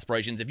Super Bowl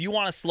aspirations, if you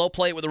want to slow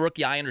play it with a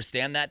rookie, I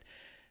understand that.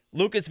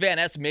 Lucas Van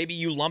Ness, maybe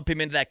you lump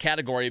him into that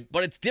category,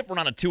 but it's different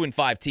on a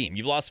 2-5 team.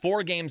 You've lost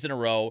 4 games in a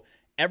row.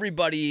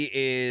 Everybody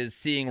is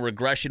seeing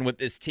regression with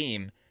this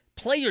team.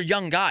 Play your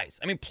young guys.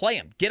 I mean, play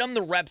them. Get them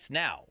the reps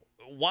now.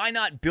 Why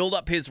not build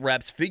up his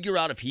reps, figure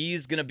out if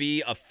he's going to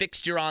be a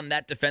fixture on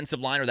that defensive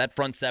line or that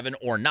front seven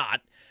or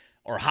not,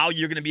 or how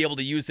you're going to be able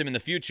to use him in the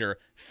future.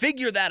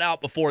 Figure that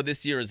out before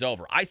this year is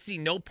over. I see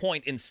no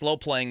point in slow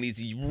playing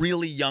these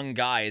really young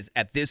guys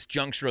at this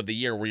juncture of the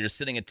year where you're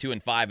sitting at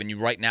 2-5 and you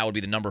right now would be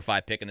the number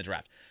 5 pick in the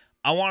draft.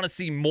 I want to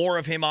see more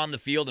of him on the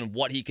field and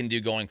what he can do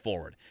going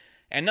forward.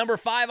 And number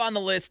 5 on the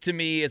list to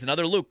me is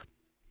another Luke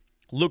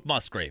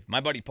Musgrave.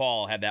 My buddy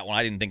Paul had that one.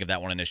 I didn't think of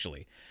that one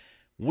initially.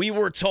 We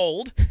were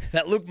told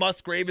that Luke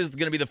Musgrave is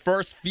going to be the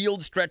first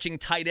field-stretching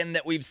tight end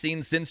that we've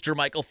seen since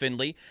Jermichael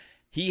Finley.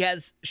 He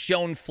has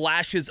shown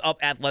flashes of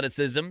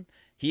athleticism.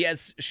 He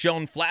has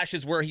shown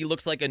flashes where he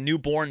looks like a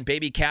newborn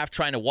baby calf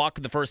trying to walk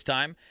for the first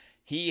time.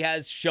 He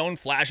has shown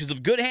flashes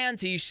of good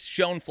hands. He's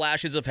shown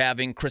flashes of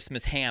having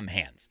Christmas ham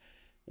hands.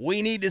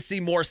 We need to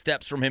see more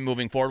steps from him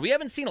moving forward. We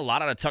haven't seen a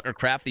lot out of Tucker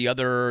Kraft, the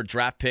other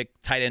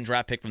tight end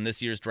draft pick from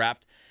this year's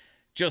draft.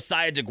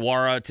 Josiah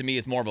DeGuara, to me,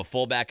 is more of a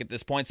fullback at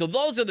this point. So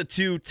those are the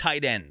 2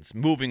 tight ends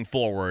moving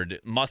forward,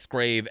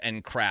 Musgrave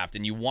and Kraft,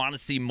 and you want to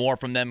see more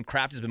from them.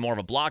 Kraft has been more of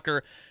a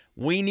blocker.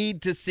 We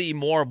need to see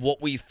more of what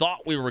we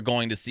thought we were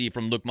going to see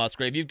from Luke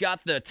Musgrave. You've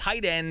got the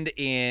tight end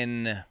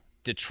in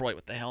Detroit.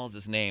 What the hell is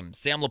his name?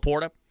 Sam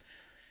Laporta.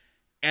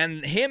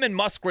 And him and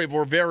Musgrave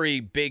were very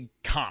big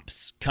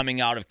comps coming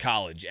out of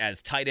college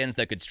as tight ends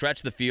that could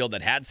stretch the field,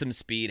 that had some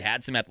speed,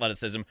 had some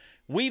athleticism.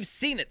 We've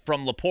seen it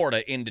from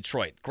Laporta in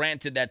Detroit.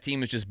 Granted, that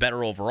team is just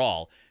better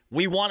overall.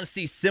 We want to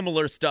see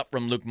similar stuff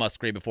from Luke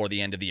Musgrave before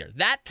the end of the year.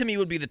 That, to me,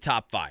 would be the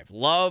top 5.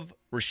 Love,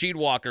 Rasheed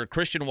Walker,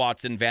 Christian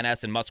Watson, Van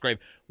Ness, and Musgrave.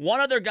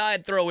 One other guy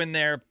I'd throw in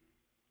there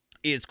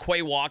is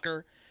Quay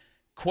Walker.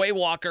 Quay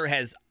Walker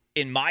has,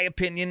 in my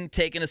opinion,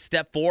 taken a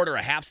step forward or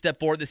a half step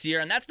forward this year,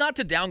 and that's not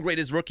to downgrade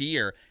his rookie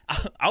year.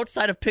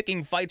 Outside of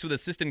picking fights with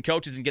assistant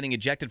coaches and getting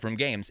ejected from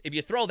games, if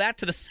you throw that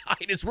to the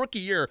side, his rookie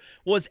year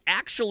was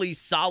actually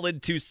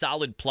solid to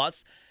solid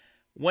plus.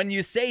 When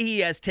you say he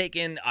has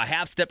taken a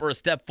half step or a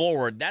step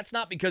forward, that's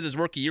not because his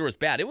rookie year was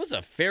bad. It was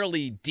a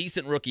fairly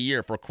decent rookie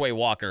year for Quay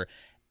Walker,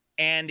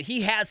 and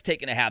he has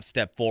taken a half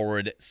step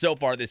forward so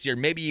far this year,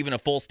 maybe even a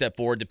full step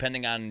forward,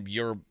 depending on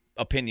your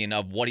opinion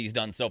of what he's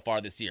done so far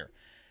this year.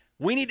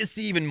 We need to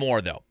see even more,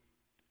 though.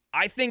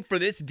 I think for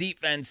this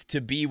defense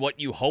to be what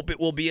you hope it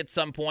will be at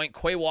some point,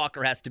 Quay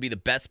Walker has to be the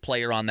best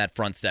player on that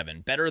front seven.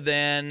 Better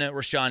than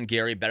Rashawn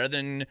Gary, better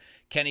than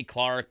Kenny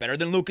Clark, better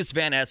than Lucas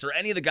Van Ness, or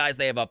any of the guys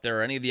they have up there,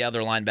 or any of the other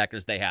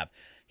linebackers they have.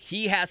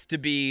 He has to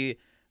be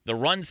the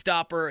run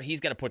stopper. He's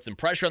got to put some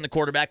pressure on the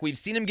quarterback. We've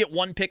seen him get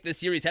 1 pick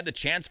this year. He's had the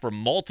chance for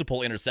multiple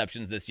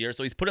interceptions this year,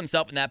 so he's put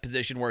himself in that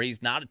position where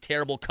he's not a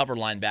terrible cover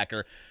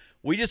linebacker.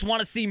 We just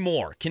want to see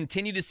more,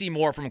 continue to see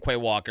more from Quay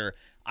Walker.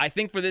 I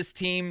think for this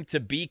team to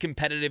be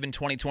competitive in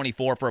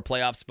 2024 for a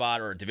playoff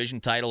spot or a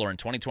division title, or in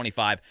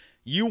 2025,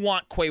 you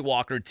want Quay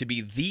Walker to be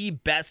the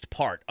best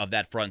part of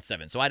that front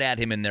seven. So I'd add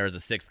him in there as a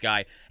 6th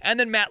guy. And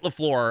then Matt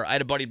LaFleur, I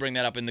had a buddy bring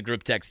that up in the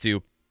group text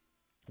too.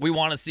 We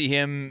want to see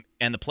him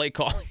and the play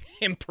calling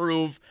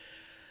improve.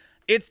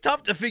 It's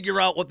tough to figure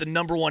out what the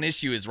number one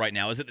issue is right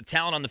now. Is it the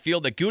talent on the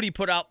field that Goody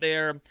put out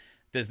there?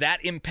 Does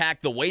that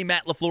impact the way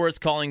Matt LaFleur is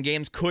calling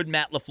games? Could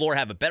Matt LaFleur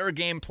have a better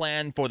game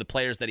plan for the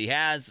players that he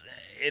has?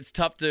 It's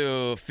tough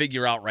to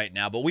figure out right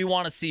now, but we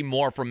want to see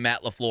more from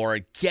Matt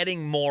LaFleur,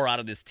 getting more out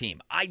of this team.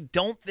 I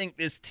don't think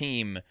this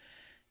team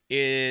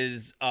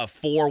is a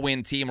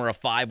 4-win team or a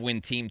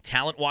 5-win team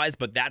talent-wise,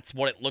 but that's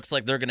what it looks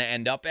like they're going to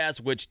end up as,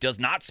 which does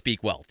not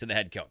speak well to the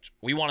head coach.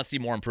 We want to see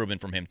more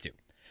improvement from him too.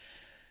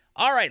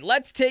 All right,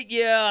 let's take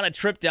you on a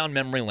trip down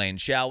memory lane,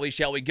 shall we?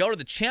 Shall we go to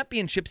the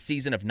championship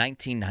season of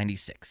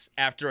 1996?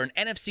 After an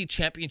NFC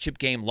championship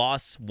game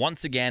loss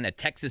once again at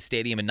Texas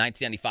Stadium in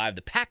 1995,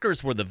 the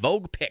Packers were the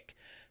vogue pick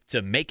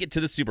to make it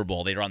to the Super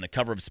Bowl. They were on the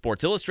cover of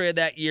Sports Illustrated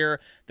that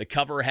year. The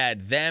cover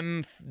had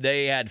them.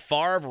 They had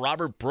Favre,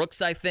 Robert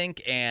Brooks, I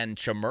think, and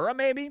Chimura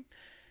maybe.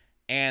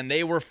 And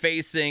they were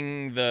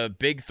facing the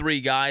big 3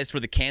 guys for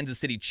the Kansas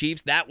City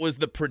Chiefs. That was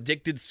the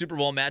predicted Super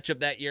Bowl matchup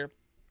that year,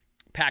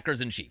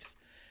 Packers and Chiefs.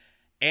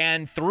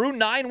 And through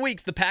 9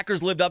 weeks, the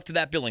Packers lived up to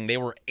that billing. They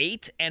were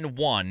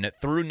 8-1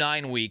 through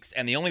 9 weeks,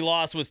 and the only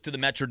loss was to the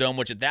Metrodome,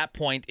 which at that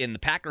point in the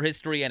Packer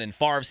history and in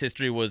Favre's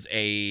history was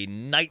a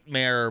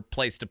nightmare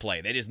place to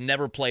play. They just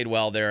never played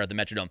well there at the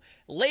Metrodome.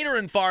 Later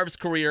in Favre's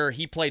career,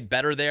 he played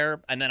better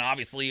there, and then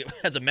obviously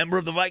as a member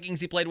of the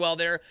Vikings, he played well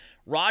there.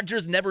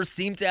 Rodgers never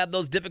seemed to have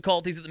those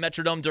difficulties at the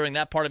Metrodome during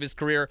that part of his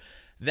career.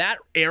 That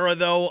era,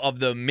 though, of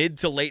the mid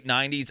to late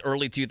 90s,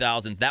 early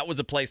 2000s, that was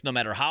a place no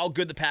matter how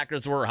good the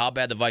Packers were or how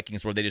bad the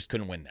Vikings were, they just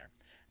couldn't win there.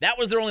 That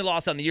was their only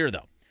loss on the year,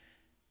 though.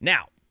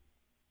 Now,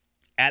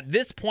 at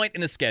this point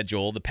in the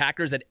schedule, the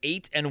Packers at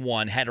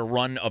 8-1 had a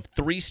run of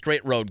 3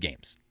 straight road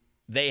games.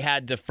 they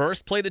had to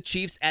first play the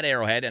Chiefs at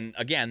Arrowhead, and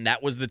again,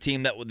 that was the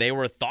team that they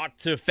were thought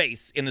to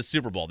face in the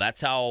Super Bowl.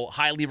 That's how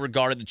highly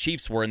regarded the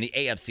Chiefs were in the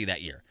AFC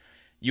that year.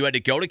 You had to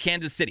go to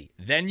Kansas City.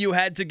 Then you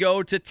had to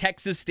go to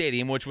Texas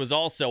Stadium, which was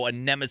also a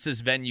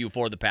nemesis venue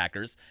for the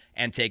Packers,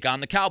 and take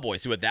on the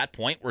Cowboys, who at that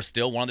point were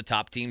still one of the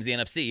top teams in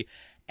the NFC.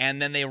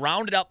 And then they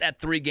rounded out that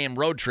 3-game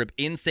road trip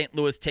in St.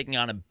 Louis, taking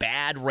on a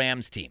bad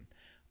Rams team.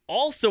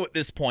 Also at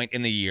this point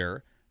in the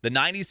year, the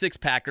 96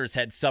 Packers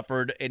had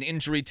suffered an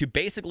injury to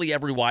basically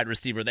every wide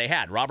receiver they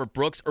had. Robert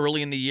Brooks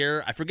early in the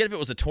year, I forget if it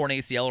was a torn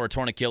ACL or a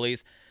torn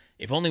Achilles.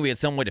 If only we had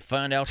some way to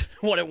find out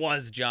what it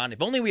was, John.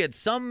 If only we had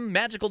some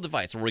magical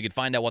device where we could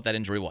find out what that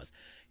injury was.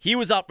 He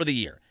was out for the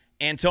year.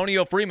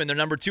 Antonio Freeman, their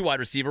number 2 wide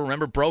receiver,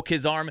 remember, broke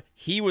his arm.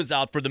 He was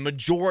out for the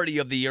majority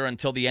of the year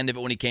until the end of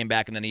it when he came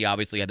back, and then he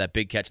obviously had that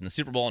big catch in the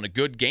Super Bowl and a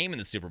good game in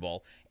the Super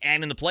Bowl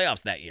and in the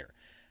playoffs that year.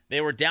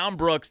 They were down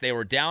Brooks. They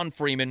were down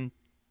Freeman.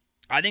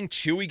 I think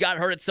Chewy got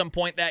hurt at some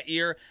point that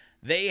year.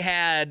 They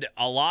had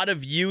a lot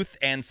of youth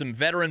and some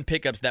veteran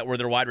pickups that were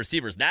their wide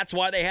receivers. That's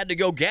why they had to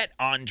go get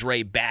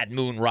Andre Bad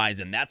Moon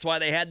Rison. That's why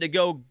they had to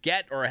go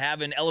get or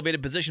have an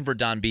elevated position for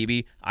Don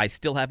Beebe. I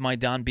still have my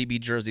Don Beebe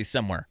jersey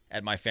somewhere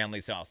at my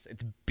family's house.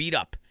 It's beat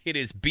up. It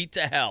is beat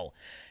to hell.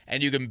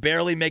 And you can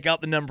barely make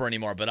out the number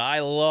anymore. But I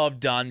love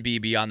Don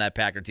Beebe on that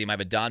Packer team. I have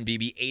a Don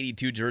Beebe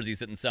 82 jersey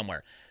sitting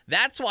somewhere.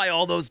 That's why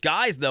all those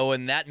guys, though,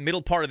 in that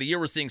middle part of the year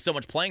were seeing so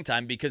much playing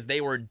time, because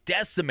they were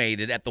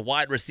decimated at the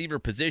wide receiver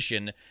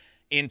position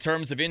in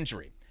terms of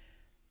injury.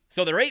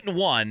 So they're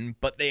 8-1,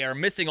 but they are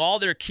missing all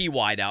their key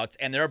wideouts,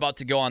 and they're about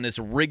to go on this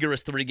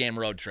rigorous 3-game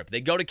road trip.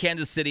 They go to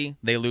Kansas City,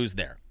 they lose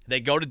there.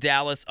 They go to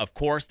Dallas, of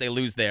course, they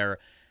lose there.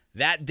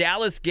 That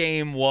Dallas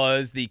game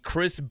was the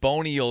Chris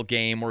Bonial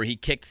game where he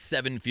kicked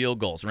 7 field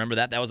goals. Remember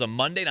that? That was a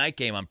Monday night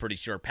game, I'm pretty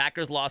sure.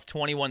 Packers lost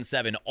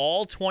 21-7.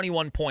 All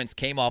 21 points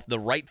came off the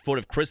right foot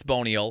of Chris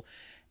Bonial.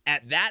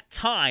 At that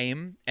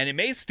time, and it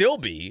may still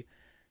be,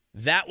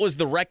 that was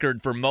the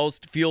record for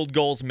most field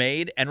goals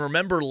made. And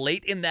remember,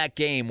 late in that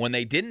game, when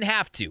they didn't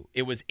have to,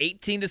 it was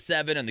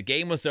 18-7 and the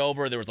game was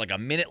over. There was like a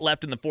minute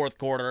left in the fourth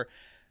quarter.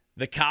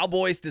 The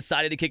Cowboys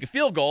decided to kick a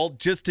field goal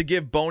just to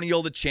give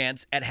Bonial the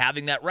chance at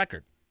having that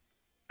record.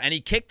 And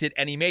he kicked it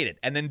and he made it.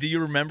 And then do you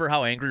remember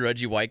how angry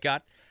Reggie White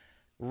got?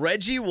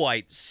 Reggie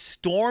White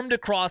stormed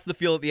across the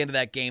field at the end of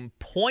that game,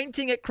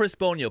 pointing at Chris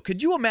Bonial.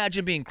 Could you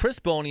imagine being Chris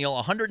Bonial,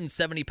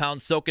 170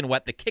 pounds soaking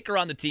wet, the kicker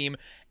on the team,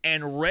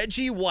 and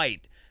Reggie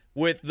White,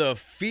 with the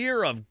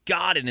fear of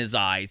God in his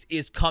eyes,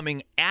 is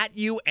coming at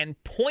you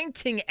and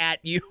pointing at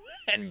you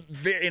and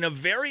in a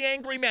very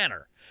angry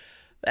manner?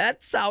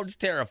 That sounds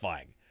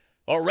terrifying.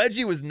 Well,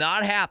 Reggie was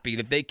not happy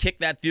that they kicked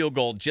that field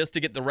goal just to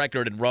get the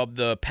record and rub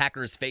the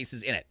Packers'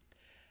 faces in it.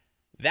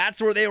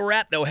 That's where they were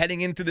at, though,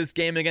 heading into this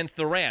game against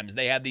the Rams.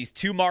 They had these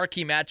 2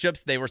 marquee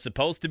matchups. They were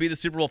supposed to be the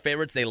Super Bowl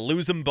favorites. They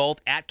lose them both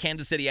at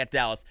Kansas City, at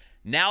Dallas.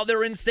 Now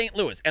they're in St.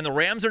 Louis, and the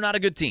Rams are not a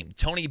good team.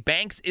 Tony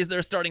Banks is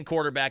their starting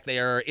quarterback. They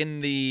are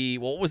in the,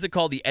 what was it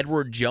called, the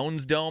Edward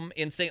Jones Dome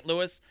in St.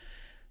 Louis.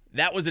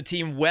 That was a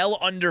team well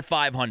under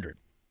 500.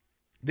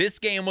 This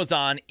game was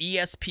on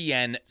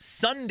ESPN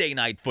Sunday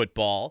Night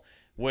Football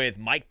with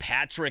Mike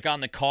Patrick on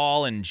the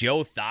call and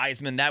Joe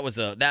Theismann.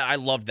 I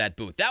loved that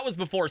booth. That was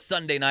before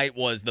Sunday night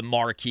was the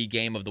marquee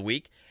game of the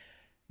week.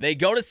 They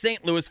go to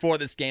St. Louis for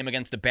this game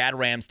against a bad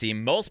Rams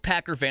team. Most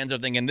Packer fans are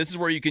thinking this is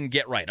where you can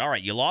get right. All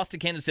right, you lost to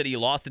Kansas City, you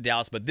lost to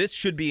Dallas, but this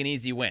should be an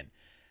easy win.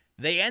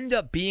 They end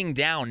up being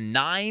down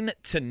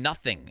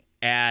 9-0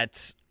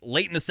 at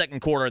late in the second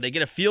quarter. They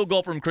get a field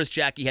goal from Chris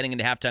Jackie heading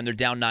into halftime. They're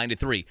down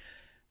 9-3.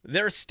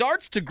 There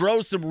starts to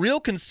grow some real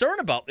concern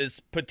about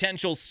this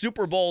potential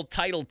Super Bowl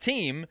title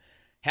team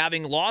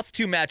having lost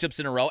 2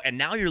 matchups in a row, and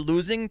now you're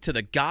losing to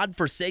the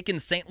godforsaken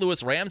St.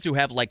 Louis Rams who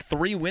have like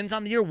 3 wins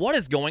on the year. What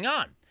is going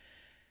on?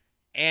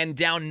 And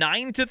down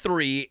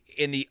 9-3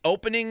 in the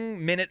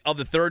opening minute of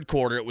the third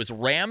quarter, it was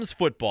Rams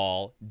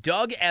football.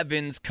 Doug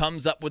Evans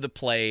comes up with a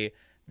play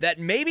that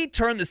maybe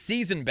turned the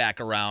season back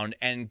around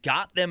and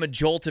got them a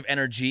jolt of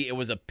energy. It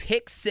was a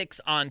pick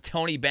 6 on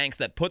Tony Banks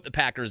that put the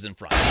Packers in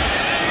front.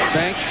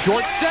 Banks,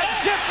 short set,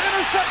 shift,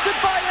 intercepted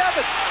by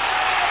Evans.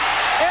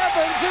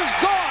 Evans is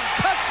gone.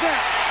 Touchdown.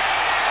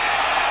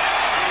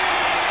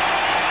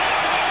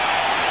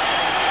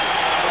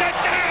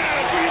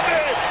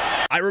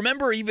 I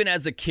remember even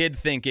as a kid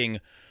thinking,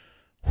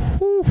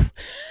 whew,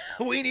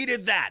 we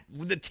needed that.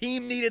 The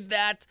team needed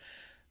that.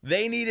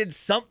 They needed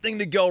something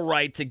to go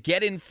right, to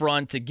get in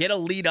front, to get a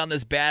lead on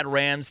this bad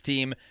Rams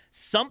team,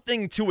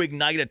 something to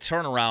ignite a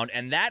turnaround,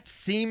 and that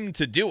seemed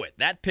to do it.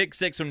 That pick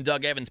 6 from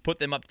Doug Evans put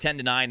them up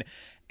 10-9,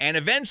 and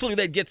eventually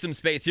they'd get some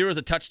space. Here was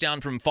a touchdown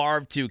from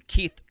Favre to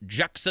Keith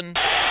Jackson.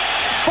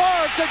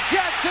 Favre to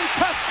Jackson,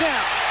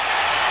 touchdown.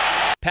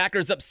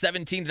 Packers up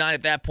 17-9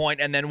 at that point,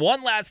 and then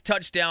one last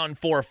touchdown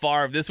for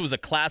Favre. This was a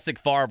classic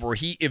Favre where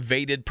he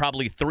evaded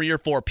probably 3 or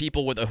 4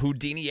 people with a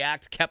Houdini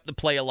act, kept the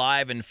play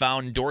alive, and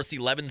found Dorsey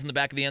Levens in the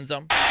back of the end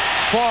zone.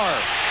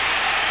 Favre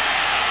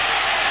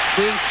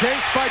being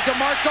chased by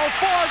DeMarco.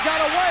 Favre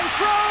got away,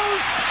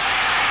 throws,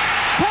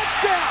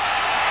 touchdown.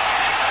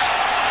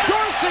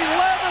 Dorsey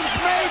Levin's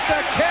made the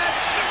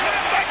catch.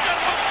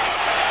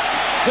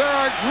 There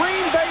are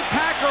Green Bay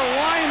Packer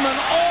linemen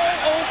all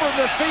over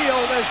the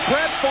field as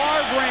Brett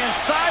Favre ran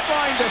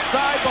sideline to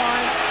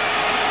sideline,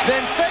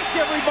 then faked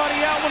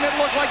everybody out when it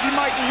looked like he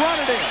might run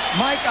it in.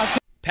 Mike,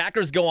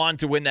 Packers go on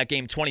to win that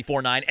game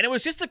 24-9, and it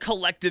was just a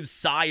collective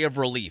sigh of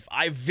relief.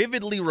 I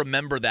vividly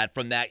remember that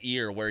from that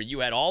year where you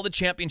had all the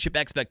championship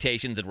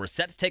expectations and were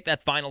set to take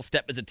that final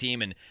step as a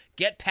team and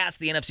get past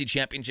the NFC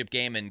Championship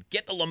game and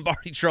get the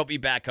Lombardi Trophy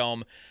back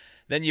home.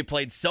 Then you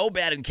played so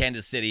bad in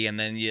Kansas City, and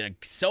then you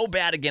so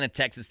bad again at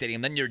Texas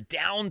Stadium. Then you're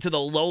down to the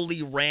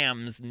lowly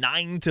Rams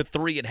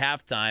 9-3 at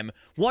halftime.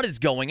 What is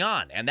going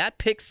on? And that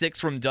pick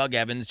six from Doug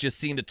Evans just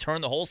seemed to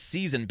turn the whole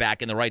season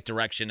back in the right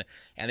direction,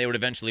 and they would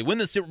eventually win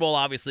the Super Bowl,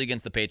 obviously,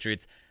 against the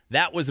Patriots.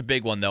 That was a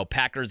big one, though,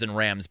 Packers and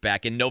Rams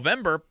back in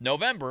November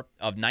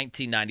of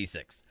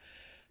 1996.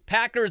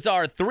 Packers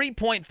are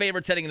 3-point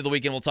favorites heading into the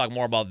weekend. We'll talk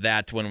more about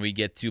that when we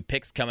get to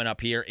picks coming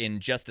up here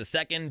in just a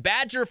second.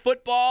 Badger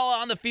football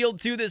on the field,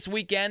 too, this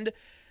weekend.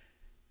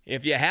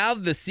 If you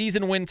have the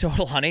season win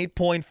total on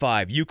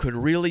 8.5, you could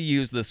really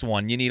use this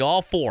one. You need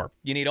all four.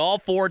 You need all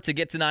four to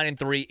get to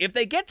 9-3. If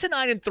they get to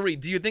 9-3,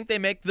 do you think they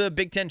make the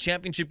Big Ten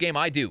championship game?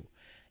 I do.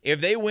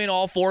 If they win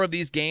all four of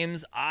these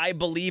games, I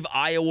believe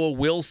Iowa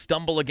will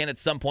stumble again at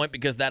some point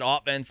because that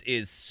offense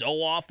is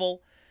so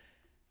awful.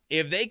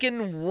 If they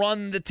can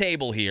run the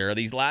table here,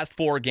 these last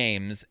four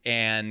games,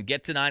 and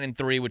get to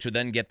 9-3, which would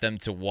then get them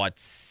to,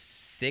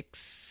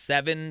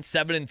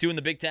 7-2 in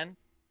the Big Ten?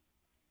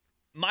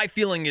 My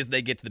feeling is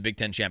they get to the Big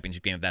Ten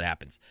championship game if that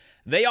happens.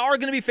 They are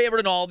going to be favored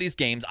in all of these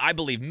games, I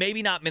believe.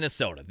 Maybe not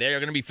Minnesota. They are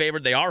going to be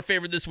favored. They are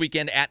favored this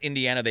weekend at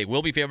Indiana. They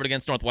will be favored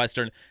against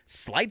Northwestern.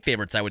 Slight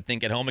favorites, I would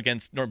think, at home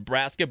against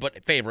Nebraska,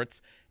 but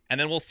favorites. And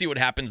then we'll see what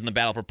happens in the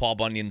battle for Paul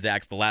Bunyan's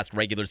axe, the last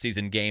regular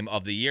season game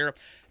of the year.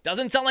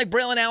 Doesn't sound like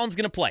Braylon Allen's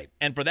going to play.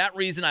 And for that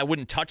reason, I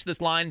wouldn't touch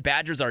this line.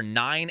 Badgers are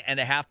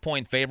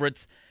 9.5-point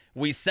favorites.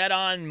 We said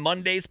on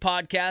Monday's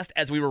podcast,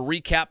 as we were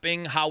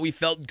recapping how we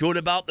felt good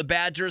about the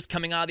Badgers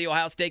coming out of the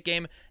Ohio State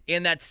game,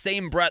 in that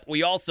same breath,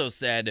 we also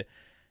said,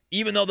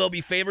 even though they'll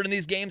be favored in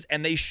these games,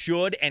 and they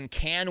should and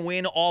can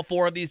win all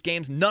four of these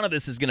games, none of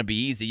this is going to be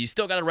easy. You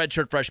still got a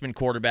redshirt freshman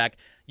quarterback.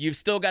 You've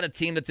still got a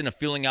team that's in a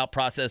filling out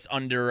process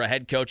under a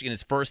head coach in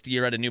his first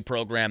year at a new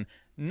program.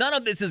 None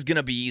of this is going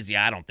to be easy,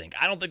 I don't think.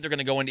 I don't think they're going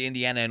to go into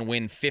Indiana and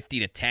win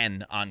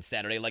 50-10 on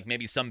Saturday like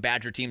maybe some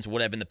Badger teams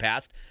would have in the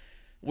past.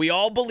 We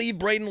all believe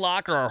Braden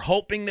Locke or are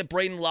hoping that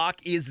Braden Locke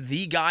is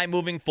the guy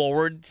moving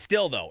forward.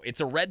 Still, though, it's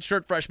a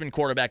redshirt freshman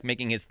quarterback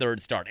making his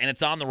third start, and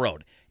it's on the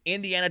road.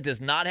 Indiana does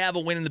not have a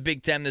win in the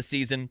Big Ten this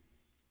season.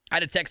 I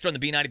had a texter on the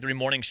B93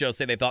 morning show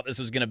say they thought this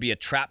was going to be a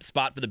trap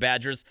spot for the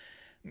Badgers.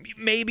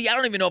 Maybe. I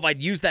don't even know if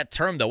I'd use that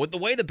term, though. With the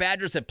way the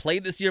Badgers have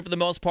played this year for the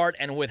most part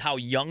and with how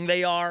young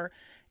they are,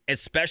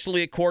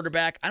 especially at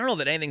quarterback, I don't know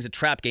that anything's a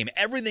trap game.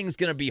 Everything's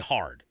going to be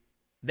hard.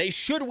 They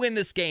should win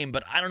this game,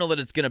 but I don't know that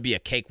it's going to be a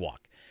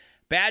cakewalk.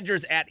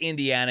 Badgers at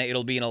Indiana.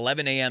 It'll be an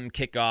 11 a.m.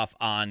 kickoff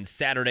on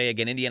Saturday.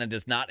 Again, Indiana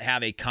does not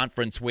have a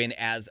conference win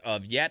as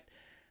of yet.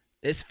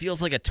 This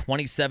feels like a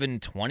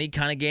 27-20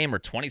 kind of game or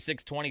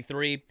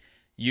 26-23.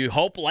 You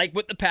hope, like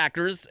with the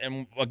Packers,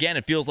 and again,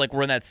 it feels like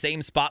we're in that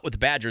same spot with the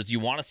Badgers.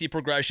 You want to see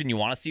progression. You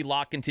want to see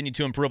Locke continue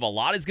to improve. A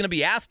lot is going to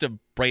be asked of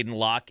Braden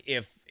Locke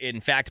if, in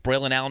fact,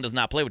 Braylon Allen does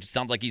not play, which it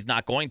sounds like he's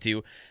not going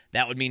to.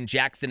 That would mean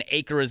Jackson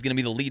Aker is going to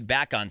be the lead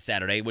back on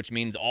Saturday, which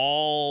means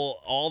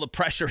all the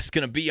pressure is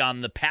going to be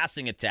on the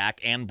passing attack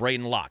and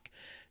Braden Locke.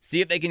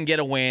 See if they can get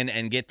a win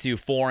and get to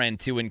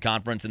 4-2 in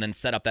conference and then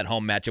set up that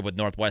home matchup with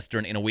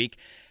Northwestern in a week.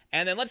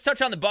 And then let's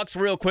touch on the Bucs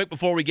real quick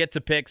before we get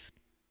to picks.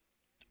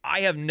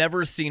 I have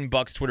never seen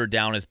Bucs Twitter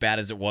down as bad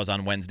as it was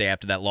on Wednesday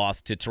after that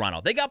loss to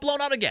Toronto. They got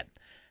blown out again.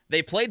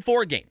 They played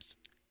 4 games.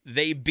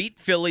 They beat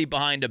Philly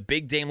behind a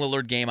big Dame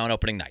Lillard game on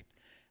opening night.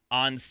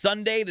 On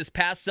Sunday, this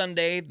past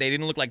Sunday, they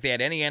didn't look like they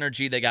had any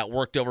energy. They got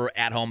worked over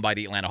at home by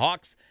the Atlanta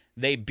Hawks.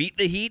 They beat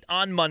the Heat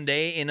on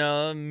Monday in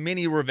a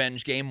mini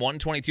revenge game,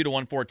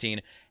 122-114.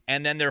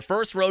 And then their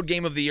first road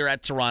game of the year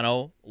at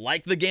Toronto,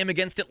 like the game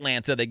against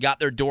Atlanta, they got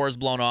their doors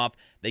blown off.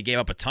 They gave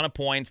up a ton of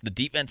points. The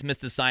defense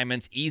missed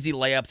assignments, easy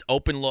layups,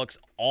 open looks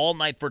all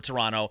night for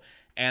Toronto.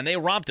 And they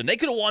romped them. They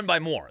could have won by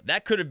more.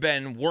 That could have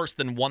been worse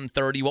than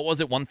 130. What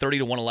was it,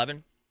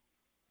 130-111?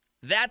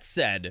 That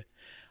said,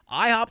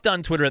 I hopped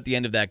on Twitter at the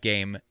end of that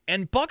game,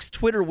 and Bucs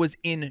Twitter was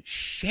in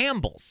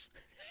shambles.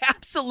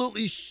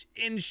 Absolutely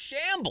in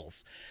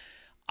shambles.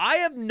 I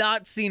have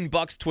not seen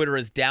Bucs Twitter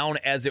as down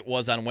as it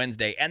was on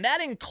Wednesday, and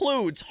that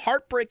includes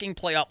heartbreaking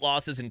playoff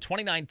losses in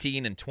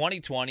 2019 and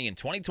 2020 and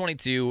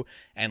 2022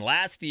 and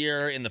last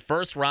year in the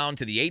first round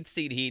to the 8th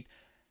seed Heat.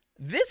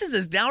 This is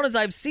as down as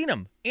I've seen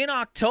them. In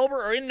October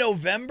or in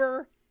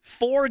November,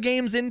 4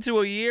 games into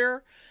a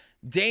year,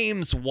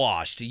 Dame's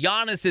washed.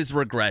 Giannis is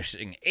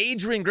regressing.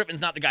 Adrian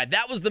Griffin's not the guy.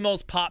 That was the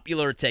most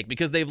popular take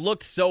because they've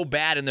looked so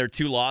bad in their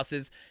 2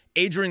 losses.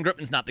 Adrian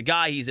Griffin's not the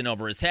guy. He's in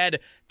over his head.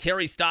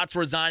 Terry Stotts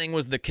resigning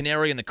was the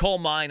canary in the coal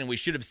mine, and we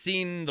should have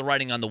seen the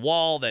writing on the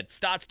wall that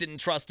Stotts didn't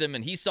trust him,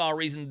 and he saw a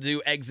reason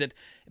to exit.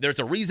 There's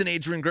a reason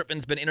Adrian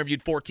Griffin's been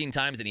interviewed 14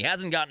 times, and he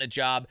hasn't gotten a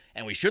job,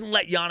 and we shouldn't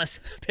let Giannis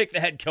pick the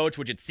head coach,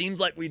 which it seems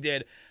like we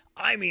did.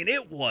 I mean,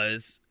 it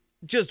was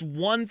just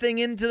one thing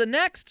into the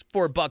next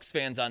for Bucks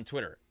fans on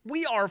Twitter.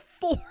 We are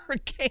 4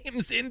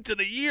 games into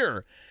the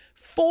year.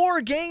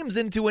 4 games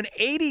into an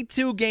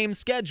 82-game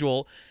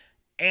schedule,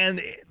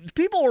 and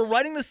people were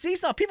writing the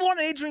seesaw. People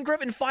wanted Adrian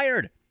Griffin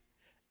fired.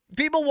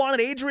 People wanted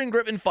Adrian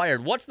Griffin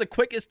fired. What's the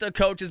quickest a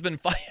coach has been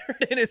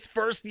fired in his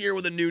first year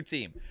with a new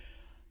team?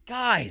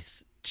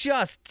 Guys,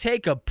 just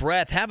take a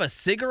breath. Have a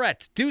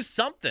cigarette. Do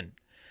something.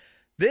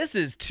 This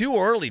is too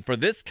early for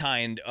this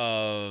kind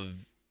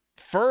of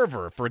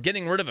fervor for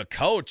getting rid of a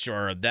coach,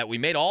 or that we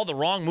made all the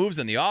wrong moves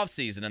in the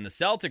offseason and the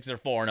Celtics are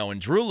 4-0 and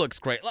Drew looks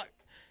great. Look,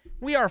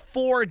 we are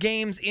 4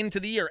 games into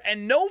the year,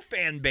 and no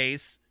fan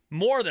base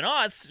more than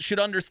us should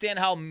understand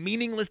how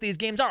meaningless these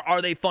games are.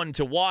 Are they fun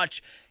to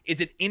watch? Is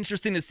it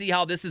interesting to see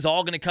how this is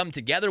all going to come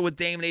together with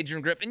Dame and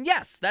Adrian Griffin?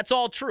 Yes, that's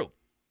all true.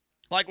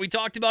 Like we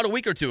talked about a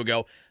week or two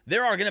ago,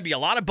 there are going to be a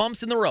lot of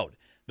bumps in the road.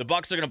 The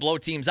Bucks are going to blow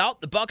teams out.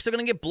 The Bucks are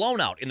going to get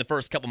blown out in the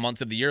first couple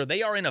months of the year.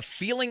 They are in a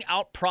feeling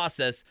out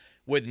process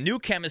with new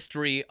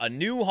chemistry, a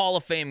new Hall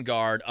of Fame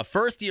guard, a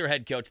first-year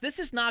head coach. This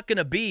is not going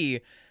to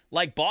be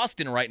like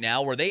Boston right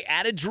now, where they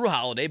added Drew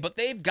Holiday, but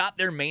they've got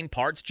their main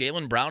parts,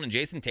 Jaylen Brown and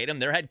Jason Tatum.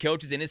 Their head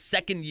coach is in his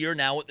second year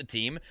now with the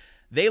team.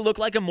 They look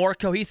like a more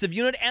cohesive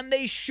unit, and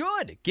they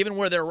should, given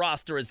where their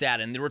roster is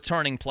at and the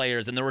returning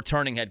players and the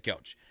returning head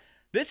coach.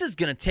 This is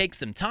going to take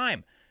some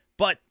time.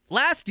 But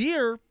last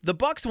year, the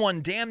Bucks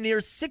won damn near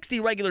 60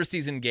 regular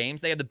season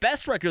games. They had the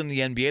best record in the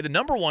NBA, the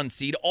number 1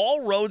 seed.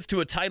 All roads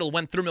to a title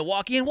went through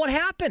Milwaukee, and what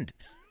happened?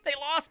 They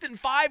lost in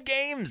 5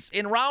 games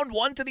in round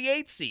 1 to the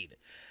 8th seed.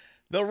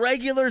 The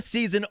regular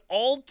season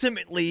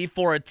ultimately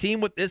for a team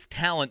with this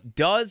talent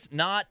does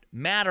not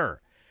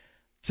matter.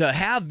 To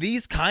have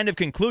these kind of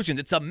conclusions,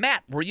 it's a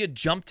mat where you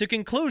jump to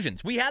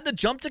conclusions. We had the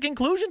jump to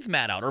conclusions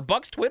mat out, or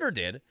Bucks Twitter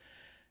did.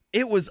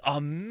 It was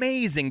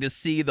amazing to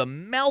see the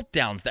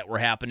meltdowns that were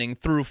happening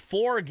through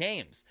 4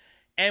 games.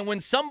 And when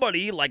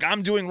somebody, like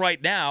I'm doing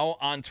right now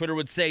on Twitter,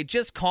 would say,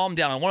 just calm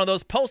down, on one of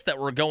those posts that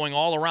were going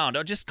all around,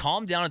 oh, just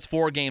calm down, it's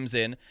 4 games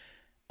in.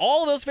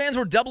 All of those fans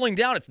were doubling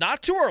down. It's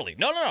not too early.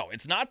 No,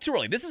 it's not too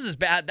early. This is as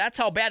bad. That's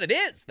how bad it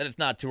is that it's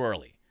not too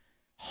early.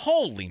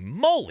 Holy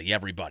moly,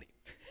 everybody.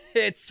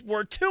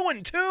 We're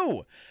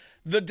 2-2.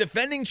 The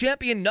defending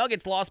champion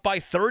Nuggets lost by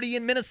 30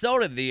 in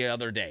Minnesota the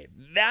other day.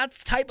 That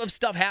type of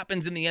stuff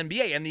happens in the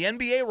NBA. And the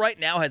NBA right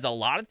now has a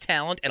lot of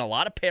talent and a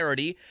lot of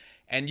parity.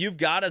 And you've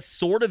got a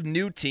sort of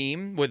new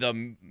team with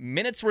a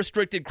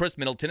minutes-restricted Chris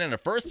Middleton and a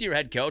first-year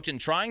head coach, and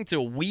trying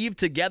to weave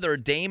together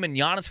Dame and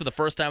Giannis for the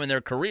first time in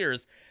their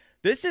careers.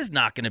 This is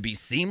not going to be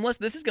seamless.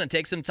 This is going to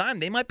take some time.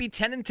 They might be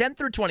 10-10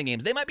 through 20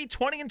 games. They might be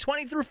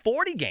 20-20 through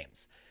 40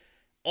 games.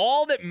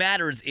 All that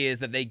matters is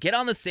that they get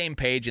on the same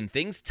page and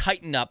things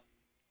tighten up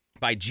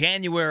by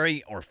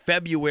January or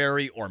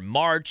February or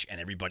March,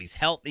 and everybody's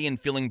healthy and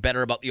feeling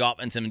better about the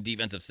offensive and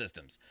defensive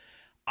systems.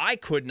 I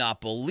could not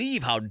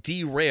believe how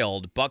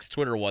derailed Bucks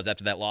Twitter was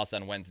after that loss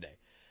on Wednesday.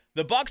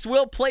 The Bucks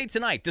will play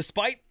tonight,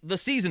 despite the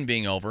season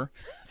being over.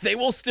 They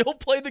will still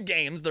play the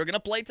games. They're going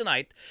to play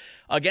tonight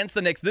against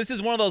the Knicks. This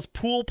is one of those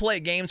pool play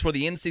games for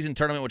the in-season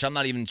tournament, which I'm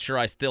not even sure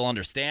I still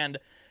understand.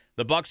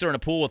 The Bucks are in a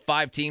pool with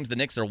 5 teams. The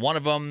Knicks are one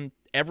of them.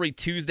 Every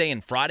Tuesday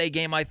and Friday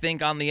game, I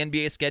think, on the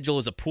NBA schedule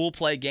is a pool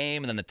play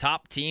game, and then the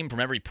top team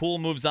from every pool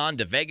moves on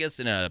to Vegas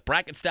in a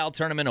bracket-style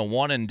tournament, a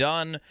one and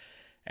done.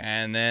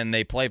 And then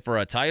they play for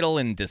a title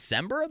in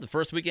December, the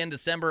first weekend in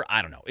December.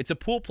 I don't know. It's a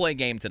pool play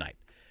game tonight.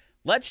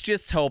 Let's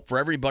just hope for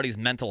everybody's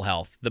mental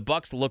health the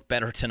Bucks look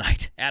better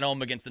tonight at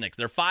home against the Knicks.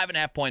 They're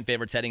 5.5-point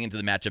favorites heading into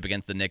the matchup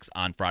against the Knicks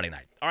on Friday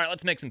night. All right,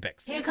 let's make some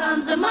picks. Here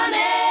comes the money.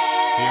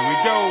 Here we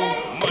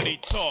go. Money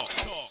talk.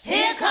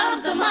 Here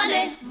comes the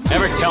money.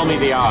 Never tell me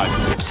the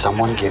odds. If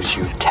someone gives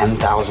you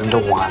 10,000 to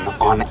 1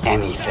 on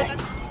anything,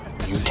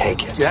 you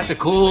take it. See, that's a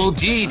cool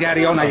G,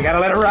 Daddy-O. Now you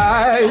gotta let it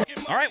ride.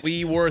 All right,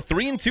 we were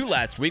 3-2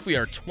 last week. We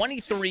are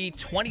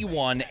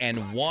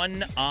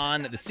 23-21-1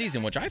 on the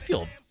season, which I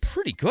feel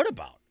pretty good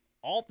about.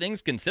 All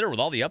things considered, with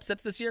all the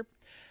upsets this year.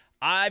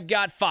 I've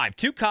got 5,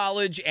 2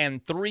 college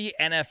and 3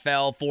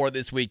 NFL for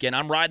this weekend.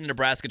 I'm riding the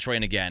Nebraska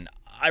train again.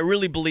 I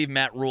really believe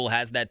Matt Rule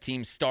has that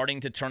team starting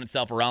to turn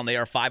itself around. They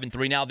are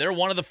 5-3 now. They're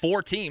one of the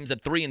 4 teams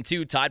at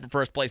 3-2, tied for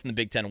first place in the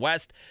Big Ten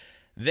West.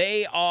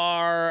 They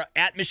are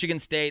at Michigan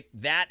State.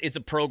 That is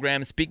a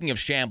program, speaking of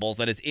shambles,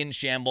 that is in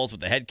shambles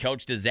with the head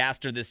coach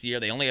disaster this year.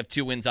 They only have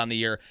 2 wins on the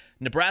year.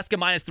 Nebraska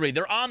 -3.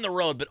 They're on the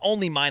road, but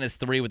only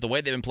 -3. With the way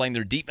they've been playing,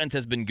 their defense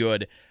has been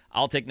good.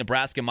 I'll take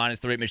Nebraska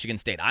 -3 at Michigan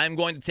State. I'm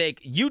going to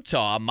take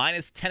Utah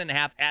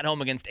 -10.5 at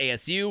home against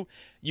ASU.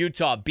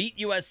 Utah beat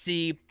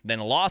USC, then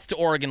lost to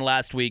Oregon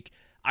last week.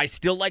 I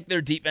still like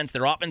their defense.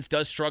 Their offense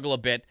does struggle a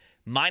bit.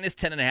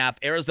 -10.5.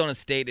 Arizona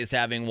State is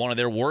having one of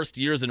their worst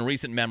years in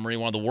recent memory.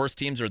 One of the worst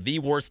teams, or the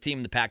worst team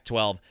in the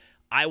Pac-12.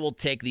 I will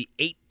take the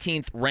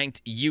 18th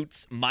ranked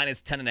Utes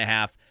minus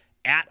 10.5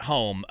 at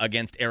home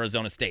against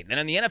Arizona State. Then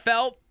in the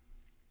NFL,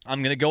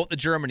 I'm going to go with the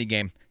Germany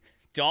game.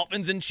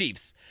 Dolphins and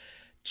Chiefs.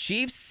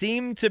 Chiefs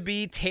seem to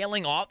be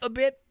tailing off a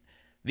bit.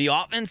 The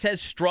offense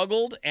has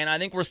struggled, and I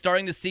think we're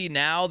starting to see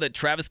now that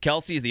Travis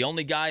Kelce is the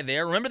only guy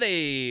there. Remember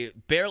they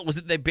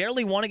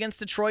barely won against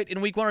Detroit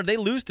in week 1, or did they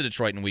lose to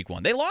Detroit in week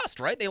 1? They lost,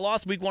 right? They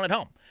lost week 1 at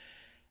home.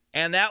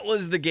 And that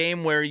was the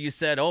game where you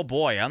said, oh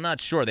boy, I'm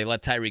not sure. They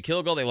let Tyreek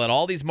Hill go. They let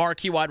all these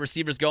marquee wide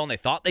receivers go, and they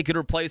thought they could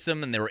replace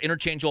him, and they were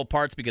interchangeable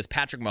parts because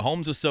Patrick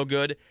Mahomes was so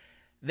good.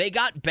 They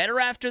got better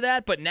after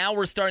that, but now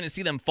we're starting to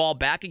see them fall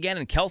back again,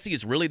 and Kelce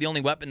is really the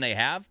only weapon they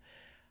have.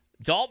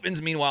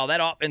 Dolphins, meanwhile, that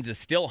offense is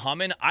still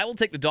humming. I will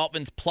take the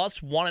Dolphins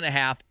plus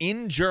 1.5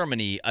 in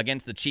Germany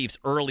against the Chiefs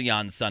early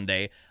on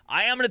Sunday.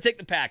 I am going to take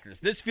the Packers.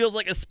 This feels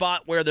like a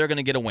spot where they're going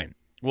to get a win.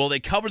 Will they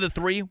cover the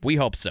 3? We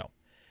hope so.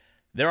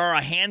 There are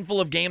a handful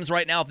of games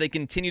right now, if they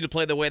continue to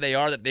play the way they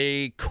are, that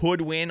they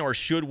could win or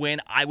should win.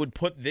 I would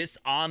put this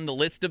on the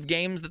list of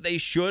games that they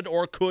should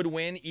or could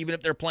win, even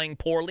if they're playing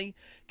poorly,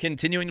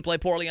 continuing to play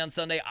poorly on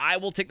Sunday. I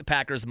will take the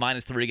Packers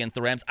minus 3 against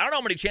the Rams. I don't know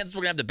how many chances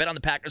we're going to have to bet on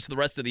the Packers for the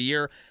rest of the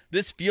year.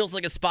 This feels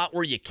like a spot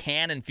where you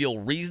can and feel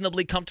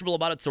reasonably comfortable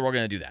about it, so we're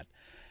going to do that.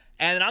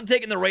 And I'm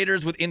taking the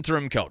Raiders with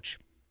interim coach.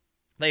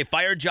 They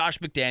fired Josh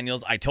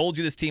McDaniels. I told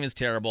you this team is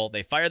terrible.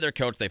 They fired their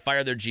coach. They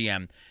fired their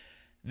GM.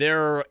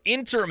 Their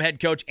interim head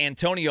coach,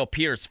 Antonio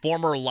Pierce,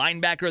 former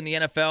linebacker in the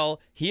NFL,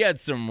 he had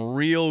some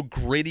real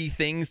gritty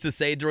things to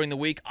say during the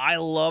week. I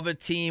love a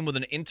team with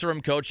an interim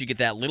coach. You get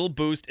that little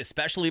boost,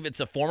 especially if it's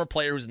a former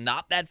player who's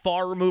not that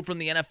far removed from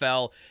the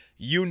NFL.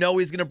 You know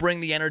he's going to bring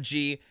the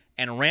energy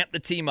and ramp the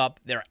team up.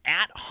 They're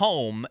at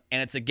home,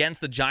 and it's against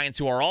the Giants,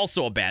 who are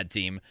also a bad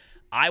team.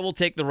 I will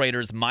take the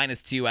Raiders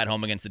minus 2 at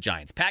home against the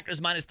Giants. Packers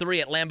minus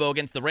 3 at Lambeau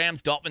against the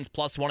Rams. Dolphins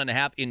plus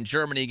 1.5 in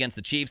Germany against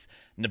the Chiefs.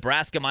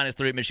 Nebraska minus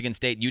 3 at Michigan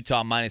State.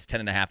 Utah minus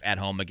 10.5 at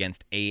home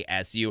against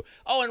ASU.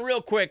 Oh, and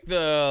real quick,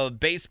 the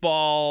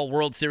baseball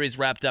World Series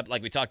wrapped up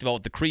like we talked about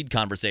with the Creed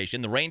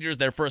conversation. The Rangers,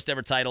 their first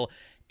ever title.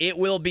 It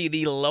will be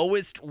the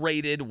lowest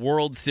rated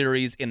World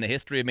Series in the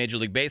history of Major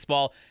League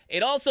Baseball.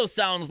 It also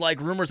sounds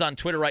like rumors on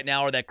Twitter right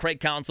now are that Craig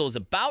Counsell is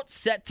about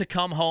set to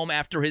come home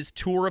after his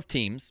tour of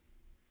teams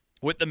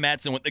with the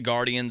Mets and with the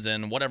Guardians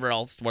and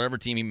whatever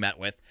team he met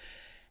with.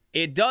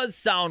 It does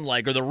sound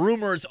like, or the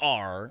rumors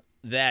are,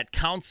 that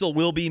Counsell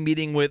will be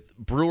meeting with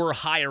Brewer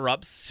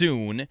higher-ups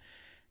soon,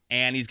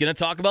 and he's going to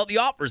talk about the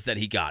offers that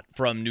he got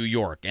from New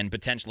York and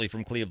potentially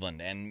from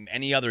Cleveland and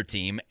any other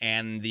team.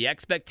 And the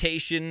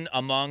expectation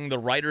among the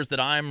writers that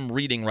I'm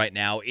reading right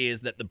now is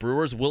that the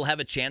Brewers will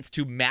have a chance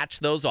to match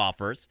those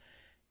offers.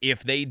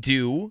 If they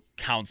do,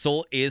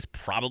 Counsell is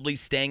probably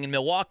staying in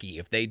Milwaukee.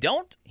 If they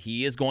don't,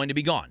 he is going to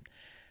be gone.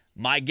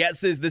 My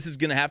guess is this is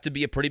going to have to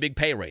be a pretty big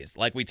pay raise.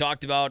 Like we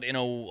talked about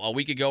a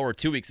week ago or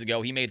 2 weeks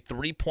ago, he made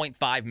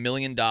 $3.5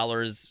 million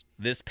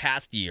this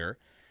past year.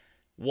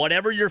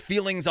 Whatever your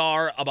feelings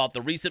are about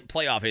the recent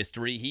playoff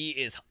history, he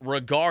is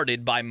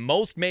regarded by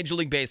most Major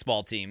League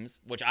Baseball teams,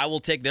 which I will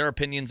take their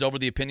opinions over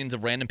the opinions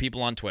of random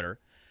people on Twitter.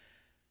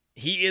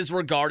 He is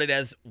regarded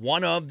as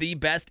one of the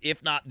best,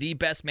 if not the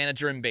best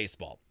manager in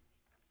baseball.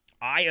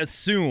 I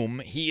assume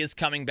he is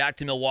coming back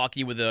to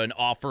Milwaukee with an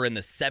offer in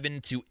the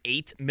 $7 to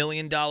 $8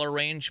 million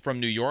range from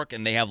New York,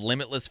 and they have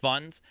limitless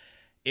funds.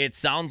 It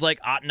sounds like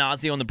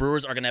Attanasio and the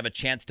Brewers are going to have a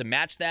chance to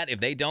match that.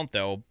 If they don't,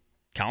 though,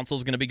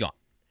 Counsell's going to be gone.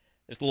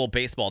 Just a little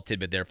baseball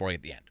tidbit there for you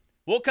at the end.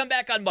 We'll come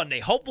back on Monday.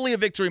 Hopefully a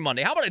victory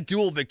Monday. How about a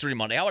dual victory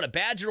Monday? How about a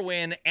Badger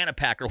win and a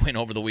Packer win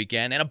over the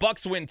weekend? And a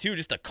Bucks win, too,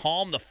 just to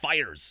calm the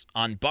fires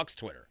on Bucks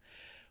Twitter.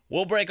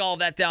 We'll break all of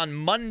that down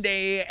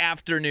Monday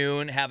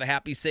afternoon. Have a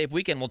happy, safe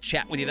weekend. We'll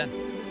chat with you then.